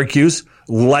in Syracuse,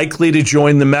 likely to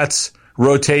join the Mets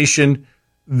rotation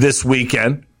this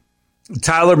weekend.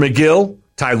 Tylor Megill,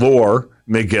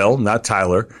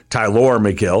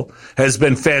 has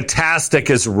been fantastic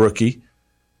as a rookie,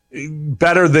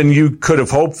 better than you could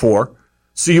have hoped for.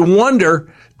 So you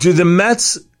wonder, do the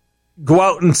Mets go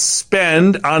out and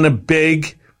spend on a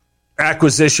big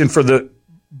acquisition for the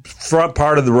front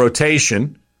part of the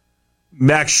rotation?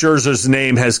 Max Scherzer's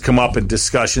name has come up in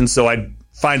discussion, so I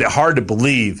find it hard to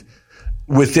believe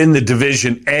within the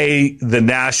division, A, the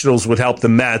Nationals would help the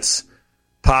Mets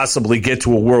possibly get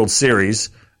to a World Series.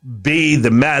 B,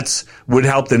 the Mets would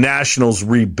help the Nationals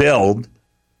rebuild.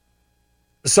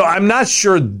 So I'm not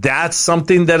sure that's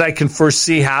something that I can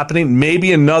foresee happening.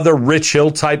 Maybe another Rich Hill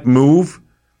type move.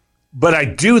 But I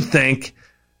do think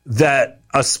that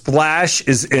a splash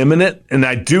is imminent. And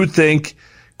I do think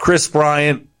Chris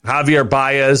Bryant, Javier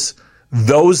Baez,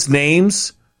 those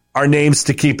names are names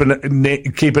to keep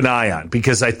an eye on.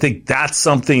 Because I think that's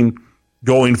something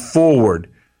going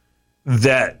forward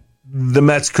that the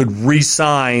Mets could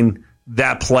re-sign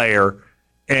that player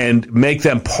and make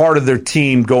them part of their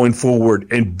team going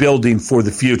forward and building for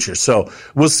the future. So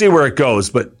we'll see where it goes,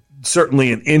 but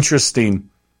certainly an interesting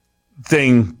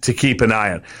thing to keep an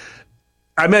eye on.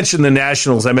 I mentioned the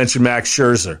Nationals. I mentioned Max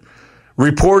Scherzer.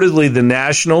 Reportedly, the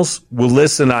Nationals will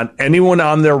listen on anyone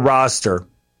on their roster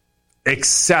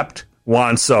except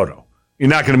Juan Soto. You're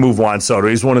not going to move Juan Soto.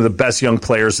 He's one of the best young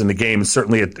players in the game, and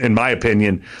certainly, in my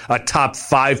opinion, a top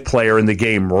 5 player in the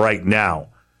game right now.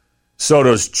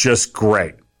 Soto's just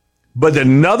great. But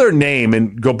another name,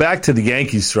 and go back to the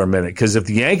Yankees for a minute, because if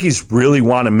the Yankees really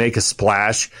want to make a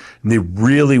splash, and they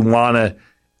really want to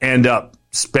end up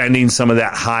spending some of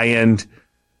that high-end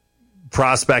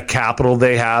prospect capital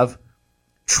they have,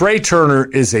 Trey Turner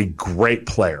is a great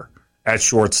player at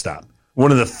shortstop.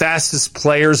 One of the fastest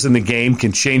players in the game,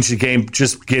 can change the game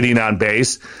just getting on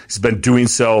base. He's been doing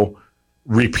so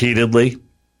repeatedly.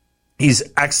 He's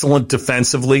excellent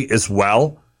defensively as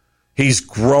well. He's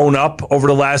grown up over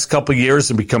the last couple of years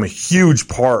and become a huge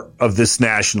part of this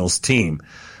Nationals team.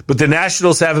 But the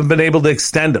Nationals haven't been able to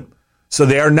extend him. So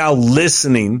they are now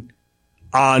listening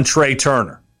on Trey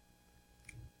Turner.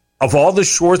 Of all the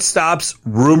shortstops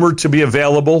rumored to be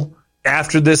available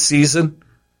after this season,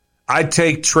 I'd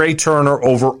take Trey Turner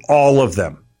over all of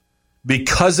them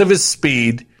because of his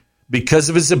speed, because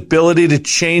of his ability to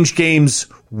change games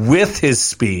with his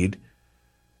speed,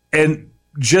 and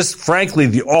just frankly,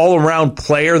 the all-around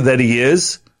player that he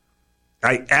is.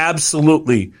 I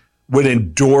absolutely would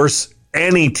endorse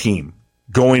any team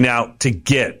going out to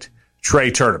get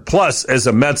Trey Turner. Plus, as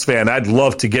a Mets fan, I'd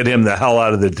love to get him the hell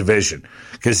out of the division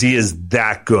because he is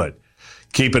that good.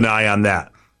 Keep an eye on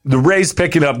that. The Rays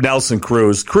picking up Nelson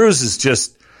Cruz. Cruz is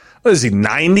just,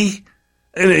 90?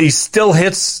 And he still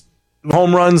hits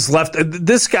home runs left.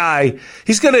 This guy,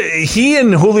 he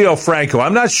and Julio Franco,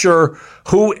 I'm not sure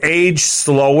who aged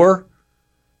slower,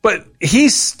 but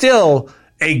he's still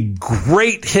a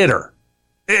great hitter.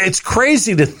 It's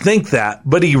crazy to think that,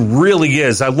 but he really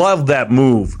is. I love that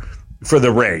move for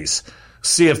the Rays.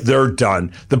 See if they're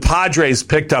done. The Padres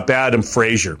picked up Adam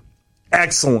Frazier.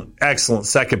 Excellent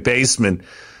second baseman.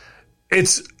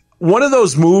 It's one of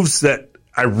those moves that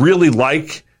I really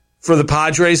like for the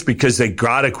Padres because they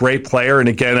got a great player. And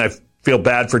again, I feel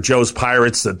bad for Joe's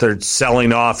Pirates that they're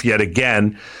selling off yet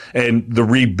again. And the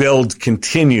rebuild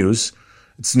continues.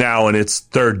 It's now in its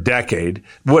third decade,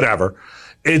 whatever.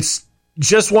 It's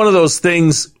just one of those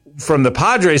things from the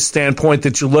Padres standpoint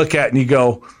that you look at and you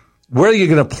go, where are you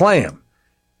going to play him?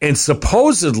 And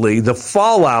supposedly the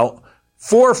fallout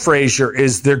for Frazier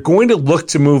is they're going to look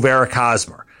to move Eric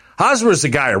Hosmer. Hosmer is a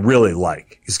guy I really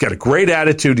like. He's got a great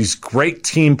attitude. He's a great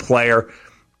team player.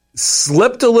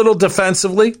 Slipped a little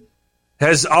defensively.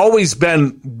 Has always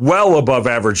been well above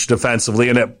average defensively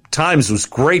and at times was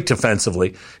great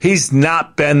defensively. He's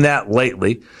not been that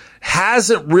lately.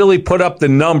 Hasn't really put up the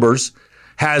numbers.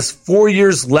 Has 4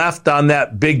 years left on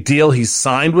that big deal he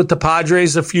signed with the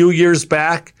Padres a few years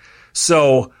back.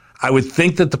 So I would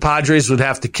think that the Padres would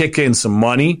have to kick in some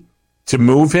money to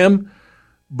move him.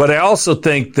 But I also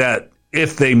think that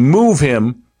if they move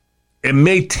him, it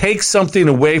may take something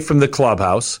away from the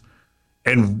clubhouse.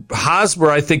 And Hosmer,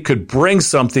 I think, could bring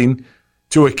something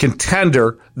to a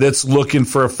contender that's looking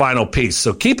for a final piece.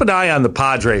 So keep an eye on the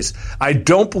Padres. I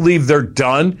don't believe they're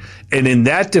done. And in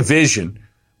that division,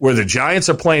 where the Giants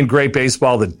are playing great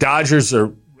baseball, the Dodgers are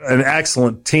an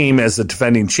excellent team as the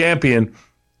defending champion,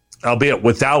 albeit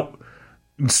without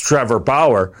Trevor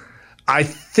Bauer, I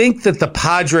think that the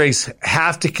Padres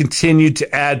have to continue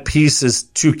to add pieces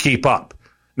to keep up.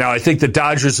 Now, I think the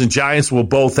Dodgers and Giants will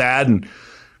both add, and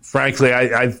frankly,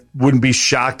 I wouldn't be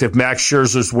shocked if Max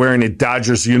Scherzer's wearing a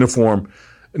Dodgers uniform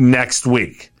next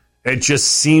week. It just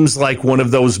seems like one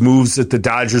of those moves that the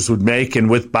Dodgers would make, and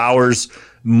with Bauer's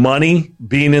money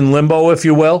being in limbo, if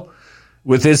you will,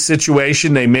 with his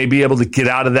situation, they may be able to get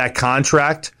out of that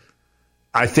contract.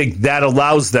 I think that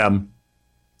allows them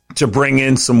to bring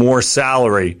in some more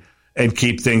salary and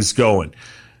keep things going.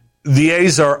 The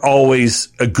A's are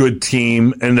always a good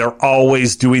team, and they're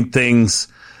always doing things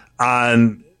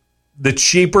on the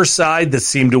cheaper side that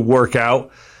seem to work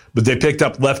out. But they picked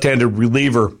up left-handed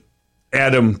reliever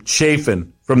Adam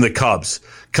Chafin from the Cubs.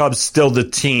 Cubs still the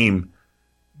team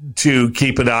to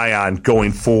keep an eye on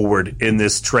going forward in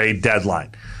this trade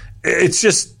deadline. It's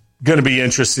just going to be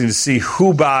interesting to see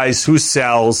who buys, who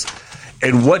sells,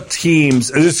 and what teams.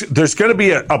 There's going to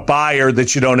be a buyer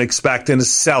that you don't expect and a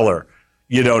seller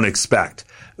you don't expect.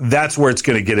 That's where it's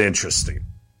going to get interesting.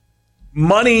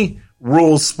 Money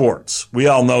rules sports. We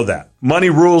all know that. Money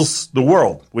rules the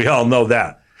world. We all know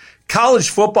that. College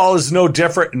football is no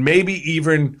different, and maybe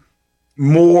even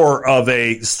more of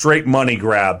a straight money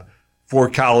grab for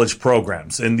college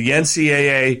programs. And the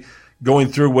NCAA going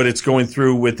through what it's going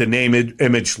through with the name,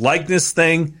 image, likeness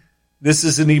thing, this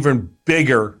is an even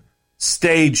bigger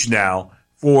stage now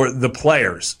for the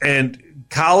players. And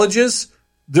colleges,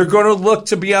 they're going to look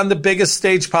to be on the biggest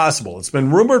stage possible. It's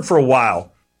been rumored for a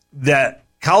while that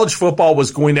college football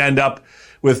was going to end up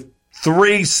with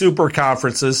 3 super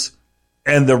conferences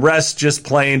and the rest just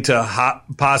playing to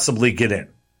possibly get in.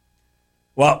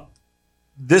 Well,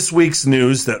 this week's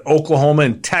news that Oklahoma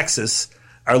and Texas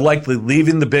are likely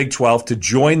leaving the Big 12 to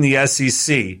join the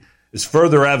SEC is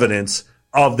further evidence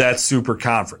of that super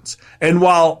conference. And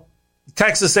while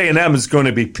Texas A&M is going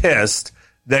to be pissed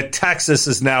that Texas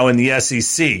is now in the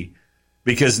SEC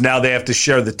because now they have to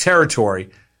share the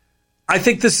territory, I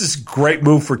think this is a great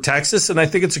move for Texas, and I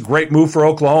think it's a great move for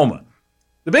Oklahoma.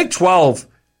 The Big 12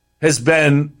 has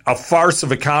been a farce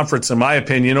of a conference, in my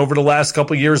opinion, over the last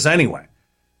couple of years anyway.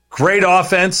 Great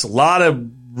offense, a lot of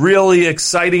really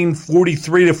exciting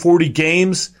 43 to 40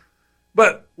 games.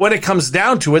 But when it comes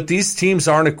down to it, these teams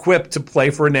aren't equipped to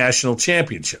play for a national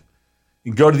championship.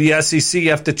 You go to the SEC, you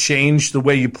have to change the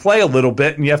way you play a little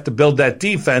bit, and you have to build that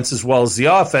defense as well as the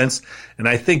offense. And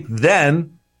I think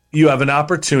then you have an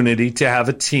opportunity to have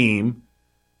a team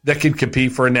that can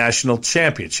compete for a national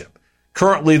championship.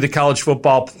 Currently, the college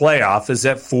football playoff is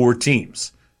at 4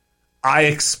 teams. I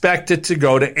expect it to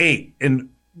go to 8. And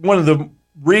one of the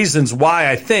reasons why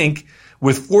I think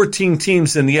with 14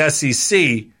 teams in the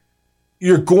SEC,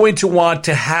 you're going to want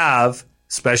to have,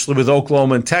 especially with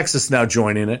Oklahoma and Texas now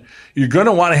joining it, you're going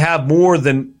to want to have more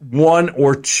than 1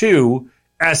 or 2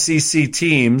 SEC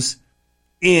teams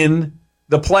in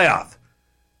the playoff.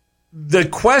 The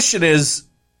question is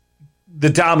the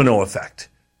domino effect.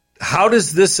 How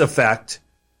does this affect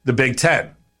the Big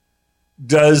Ten?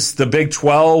 Does the Big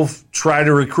 12 try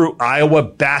to recruit Iowa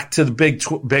back to the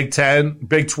Big 10,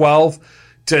 Big 12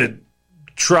 to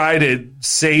try to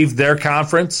save their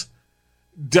conference?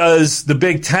 Does the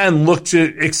Big Ten look to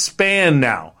expand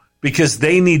now because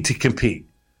they need to compete?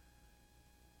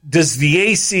 Does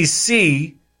the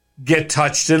ACC get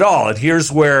touched at all? And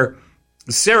here's where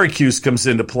Syracuse comes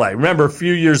into play. Remember, a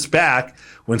few years back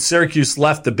when Syracuse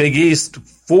left the Big East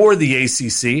for the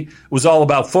ACC, it was all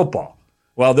about football.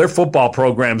 Well, their football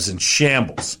program's in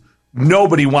shambles.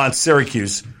 Nobody wants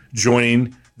Syracuse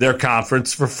joining their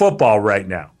conference for football right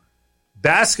now.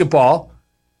 Basketball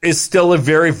is still a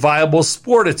very viable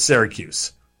sport at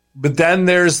Syracuse. But then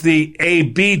there's the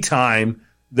AB time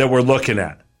that we're looking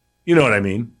at. You know what I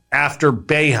mean? After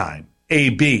Boeheim,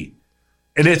 AB.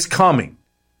 And it's coming.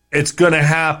 It's going to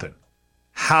happen.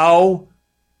 How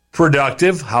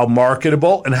productive, how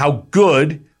marketable, and how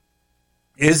good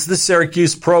is the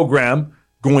Syracuse program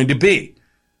going to be?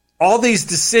 All these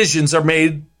decisions are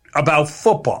made about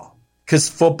football because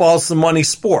football is the money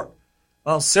sport.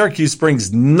 Well, Syracuse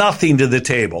brings nothing to the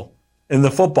table in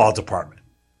the football department.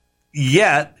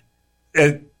 Yet,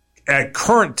 at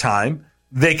current time,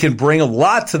 they can bring a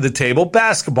lot to the table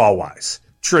basketball-wise.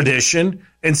 Tradition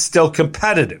and still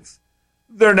competitive.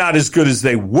 They're not as good as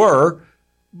they were,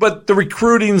 but the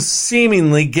recruiting's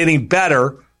seemingly getting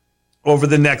better over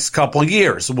the next couple of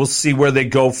years. We'll see where they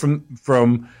go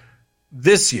from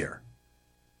this year.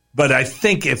 But I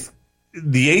think if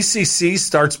the ACC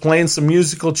starts playing some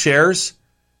musical chairs,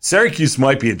 Syracuse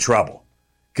might be in trouble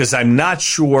because I'm not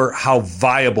sure how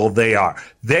viable they are.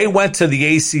 They went to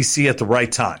the ACC at the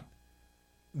right time.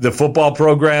 The football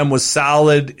program was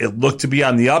solid. It looked to be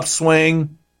on the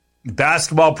upswing. The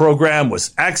basketball program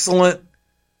was excellent.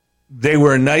 They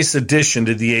were a nice addition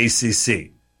to the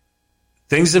ACC.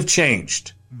 Things have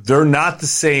changed. They're not the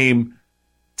same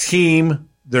team.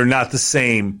 They're not the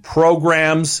same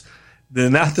programs. They're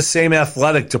not the same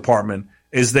athletic department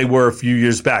as they were a few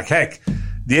years back. Heck,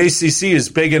 the ACC is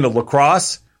big into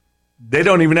lacrosse. They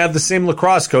don't even have the same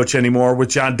lacrosse coach anymore with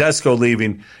John Desko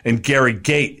leaving and Gary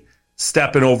Gate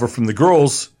stepping over from the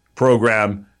girls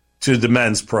program to the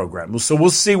men's program. So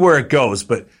we'll see where it goes.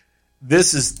 But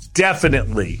this is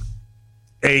definitely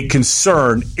a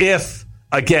concern if,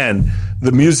 again,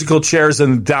 the musical chairs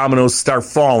and the dominoes start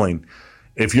falling.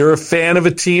 If you're a fan of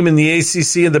a team in the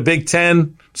ACC and the Big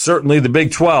Ten, certainly the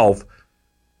Big 12,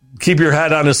 keep your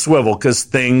head on a swivel because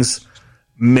things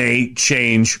may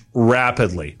change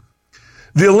rapidly.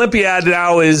 The Olympiad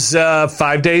now is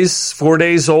 4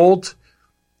 days old.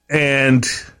 And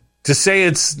to say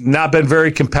it's not been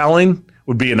very compelling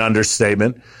would be an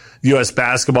understatement. The U.S.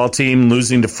 basketball team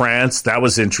losing to France, that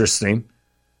was interesting.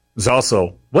 It was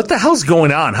also, what the hell's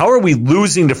going on? How are we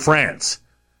losing to France?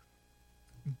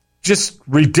 Just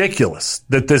ridiculous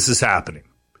that this is happening.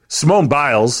 Simone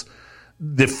Biles,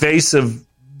 the face of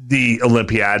the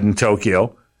Olympiad in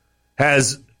Tokyo,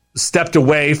 has stepped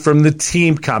away from the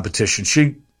team competition.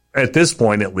 She, at this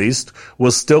point at least,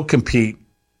 will still compete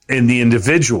in the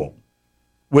individual,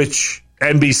 which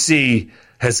NBC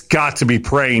has got to be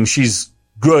praying she's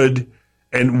good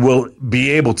and will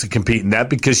be able to compete in that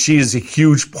because she is a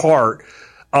huge part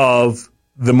of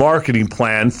the marketing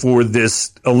plan for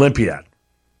this Olympiad.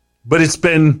 But it's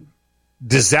been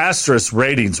disastrous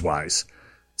ratings-wise.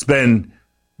 It's been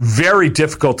very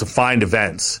difficult to find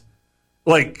events.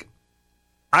 Like,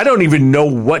 I don't even know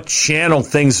what channel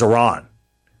things are on.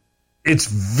 It's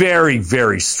very,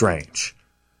 very strange.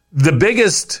 The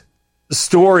biggest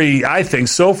story, I think,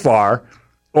 so far,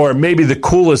 or maybe the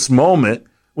coolest moment,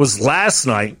 was last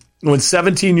night when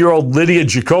 17-year-old Lydia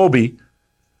Jacoby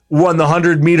won the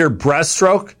 100-meter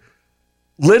breaststroke.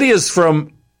 Lydia's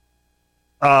from,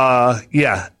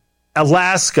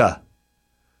 Alaska.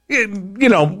 You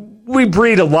know, we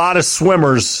breed a lot of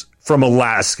swimmers from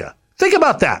Alaska. Think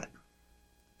about that.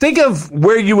 Think of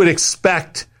where you would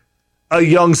expect a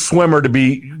young swimmer to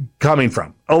be coming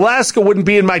from. Alaska wouldn't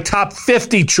be in my top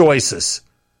 50 choices.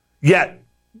 Yet,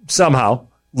 somehow,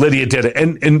 Lydia did it.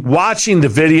 And watching the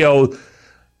video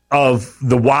of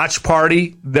the watch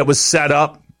party that was set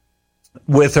up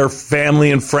with her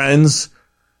family and friends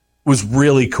was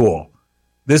really cool.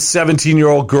 This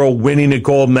 17-year-old girl winning a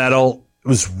gold medal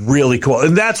was really cool.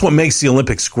 And that's what makes the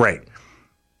Olympics great.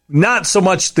 Not so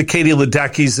much the Katie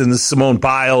Ledeckis and the Simone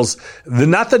Biles,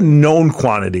 not the known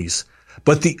quantities,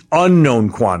 but the unknown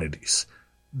quantities.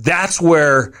 That's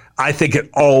where I think it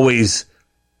always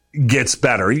gets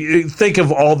better. You think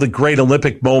of all the great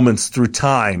Olympic moments through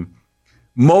time.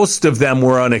 Most of them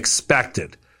were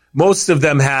unexpected. Most of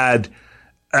them had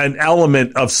an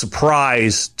element of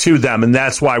surprise to them, and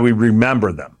that's why we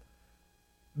remember them.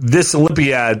 This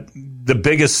Olympiad, the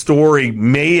biggest story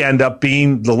may end up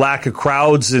being the lack of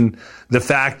crowds and the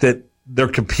fact that they're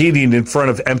competing in front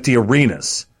of empty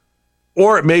arenas.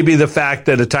 Or it may be the fact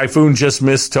that a typhoon just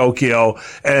missed Tokyo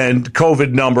and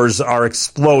COVID numbers are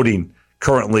exploding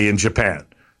currently in Japan.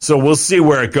 So we'll see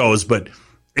where it goes, but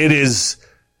it has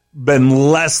been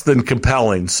less than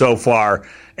compelling so far.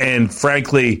 And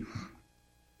frankly,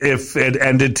 if it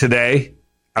ended today,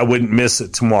 I wouldn't miss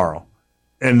it tomorrow.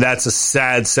 And that's a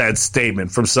sad, sad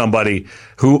statement from somebody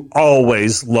who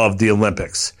always loved the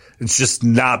Olympics. It's just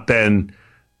not been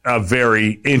a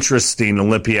very interesting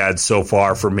Olympiad so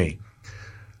far for me.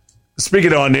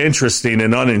 Speaking of uninteresting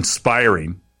and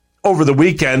uninspiring, over the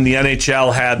weekend, the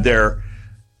NHL had their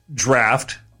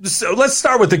draft. So let's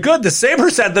start with the good. The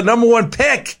Sabres had the number one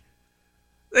pick.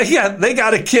 Yeah, they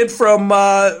got a kid from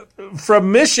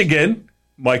Michigan.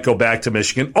 Might go back to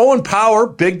Michigan. Owen Power,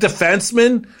 big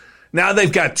defenseman. Now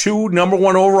they've got 2 number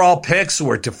one overall picks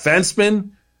who are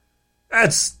defensemen.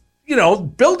 That's,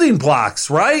 building blocks,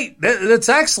 right? That's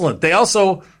excellent. They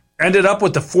also ended up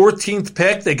with the 14th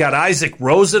pick. They got Isaac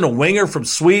Rosen, a winger from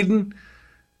Sweden.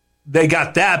 They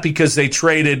got that because they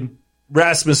traded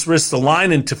Rasmus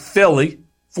Ristolainen to Philly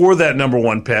for that number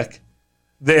one pick.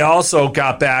 They also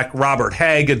got back Robert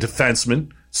Hagg, a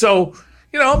defenseman. So,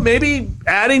 maybe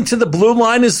adding to the blue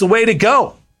line is the way to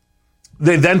go.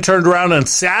 They then turned around on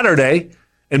Saturday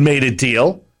and made a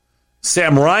deal.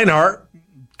 Sam Reinhart,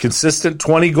 consistent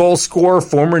 20-goal scorer,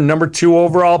 former number 2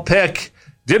 overall pick,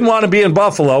 didn't want to be in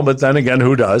Buffalo, but then again,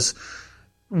 who does?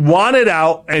 Wanted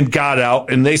out and got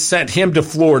out, and they sent him to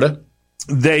Florida.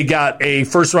 They got a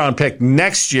first-round pick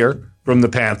next year from the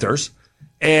Panthers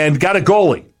and got a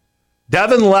goalie.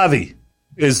 Devin Levy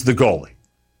is the goalie.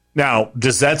 Now,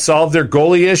 does that solve their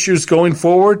goalie issues going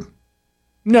forward?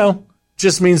 No.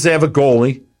 Just means they have a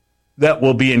goalie that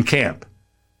will be in camp.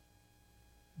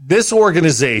 This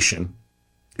organization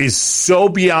is so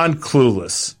beyond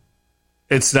clueless,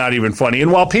 it's not even funny.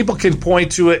 And while people can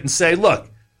point to it and say, look,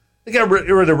 they got rid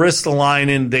of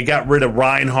Ristolainen, they got rid of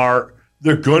Reinhart,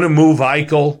 they're going to move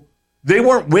Eichel. They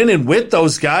weren't winning with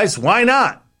those guys. Why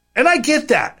not? And I get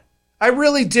that. I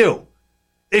really do.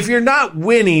 If you're not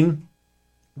winning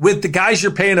with the guys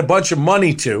you're paying a bunch of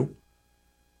money to,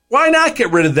 why not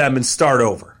get rid of them and start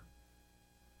over?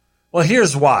 Well,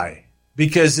 here's why.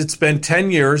 Because it's been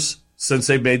 10 years since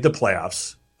they've made the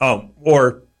playoffs.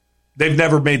 Or they've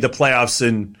never made the playoffs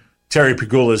in Terry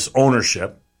Pegula's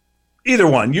ownership. Either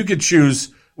one. You could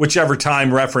choose whichever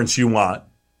time reference you want.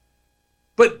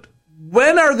 But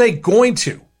when are they going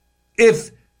to?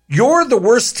 If you're the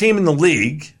worst team in the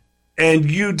league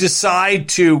and you decide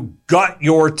to gut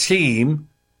your team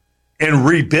and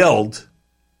rebuild,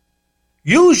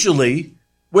 usually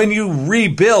when you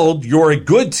rebuild, you're a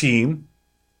good team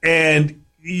and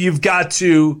you've got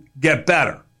to get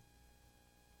better.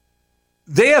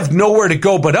 They have nowhere to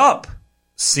go but up,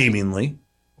 seemingly.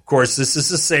 Of course, this is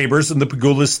the Sabres and the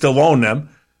Pegulas still own them.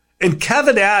 And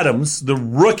Kevin Adams, the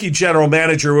rookie general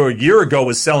manager who a year ago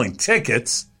was selling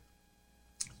tickets,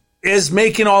 is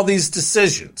making all these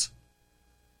decisions.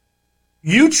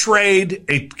 You trade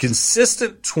a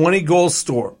consistent 20-goal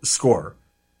scorer,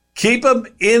 keep him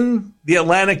in the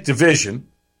Atlantic Division,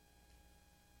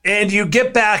 and you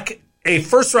get back a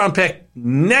first-round pick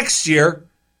next year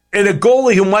and a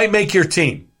goalie who might make your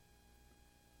team.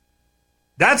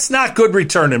 That's not good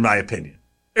return, in my opinion.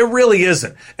 It really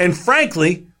isn't. And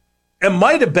frankly, it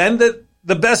might have been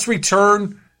the best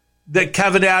return that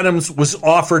Kevin Adams was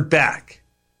offered back.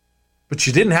 But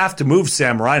you didn't have to move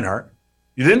Sam Reinhart.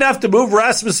 You didn't have to move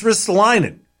Rasmus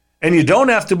Ristolainen. And you don't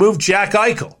have to move Jack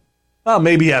Eichel. Well,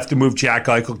 maybe you have to move Jack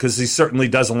Eichel because he certainly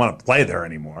doesn't want to play there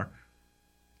anymore.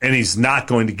 And he's not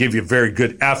going to give you very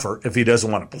good effort if he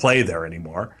doesn't want to play there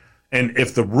anymore. And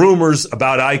if the rumors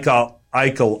about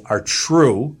Eichel are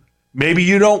true, maybe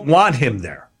you don't want him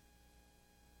there.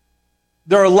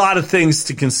 There are a lot of things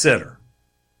to consider.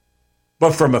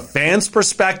 But from a fan's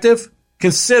perspective,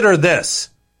 consider this.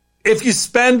 If you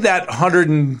spend that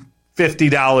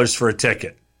 $150 for a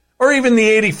ticket, or even the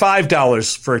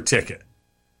 $85 for a ticket,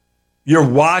 you're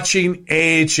watching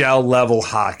AHL level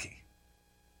hockey,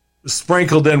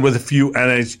 sprinkled in with a few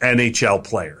NHL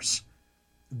players.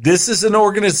 This is an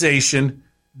organization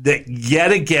that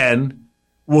yet again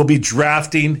will be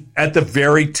drafting at the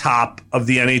very top of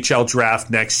the NHL draft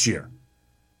next year.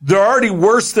 They're already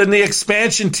worse than the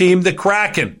expansion team, the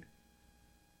Kraken.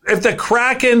 If the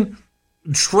Kraken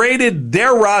traded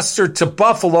their roster to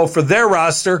Buffalo for their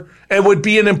roster, it would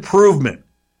be an improvement.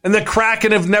 And the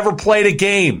Kraken have never played a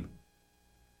game.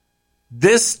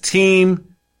 This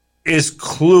team is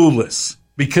clueless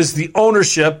because the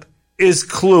ownership is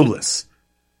clueless.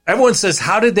 Everyone says,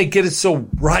 how did they get it so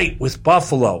right with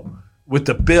Buffalo? with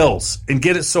the Bills and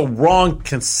get it so wrong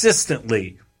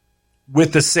consistently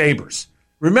with the Sabres.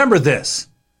 Remember this.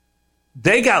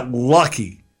 They got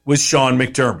lucky with Sean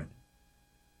McDermott.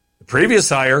 The previous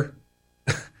hire,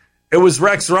 it was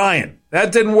Rex Ryan.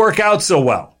 That didn't work out so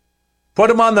well. Put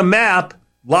him on the map,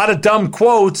 a lot of dumb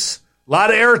quotes, a lot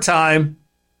of airtime,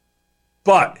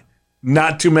 but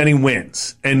not too many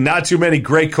wins and not too many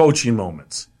great coaching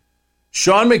moments.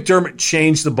 Sean McDermott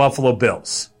changed the Buffalo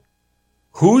Bills.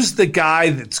 Who's the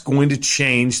guy that's going to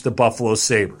change the Buffalo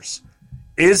Sabres?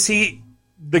 Is he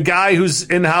the guy who's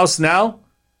in-house now?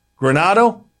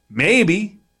 Granato?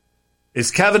 Maybe.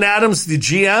 Is Kevin Adams the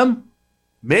GM?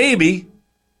 Maybe.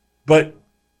 But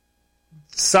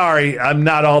sorry, I'm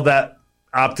not all that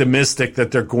optimistic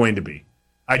that they're going to be.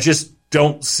 I just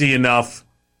don't see enough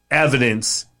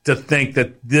evidence to think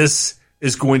that this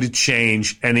is going to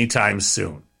change anytime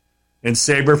soon. And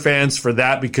Sabre fans, for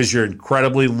that, because you're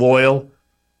incredibly loyal,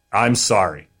 I'm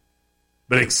sorry.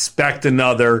 But expect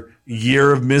another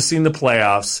year of missing the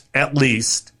playoffs, at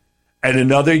least, and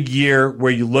another year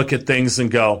where you look at things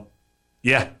and go,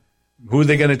 yeah, who are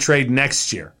they going to trade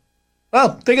next year?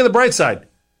 Well, think of the bright side.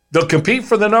 They'll compete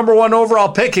for the number 1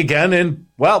 overall pick again, and,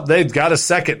 well, they've got a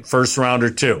second first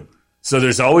rounder too. So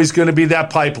there's always going to be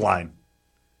that pipeline.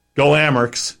 Go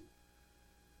Amerks.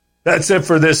 That's it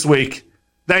for this week.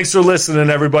 Thanks for listening,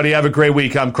 everybody. Have a great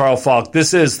week. I'm Carl Falk.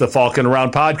 This is the Falcon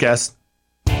Around Podcast.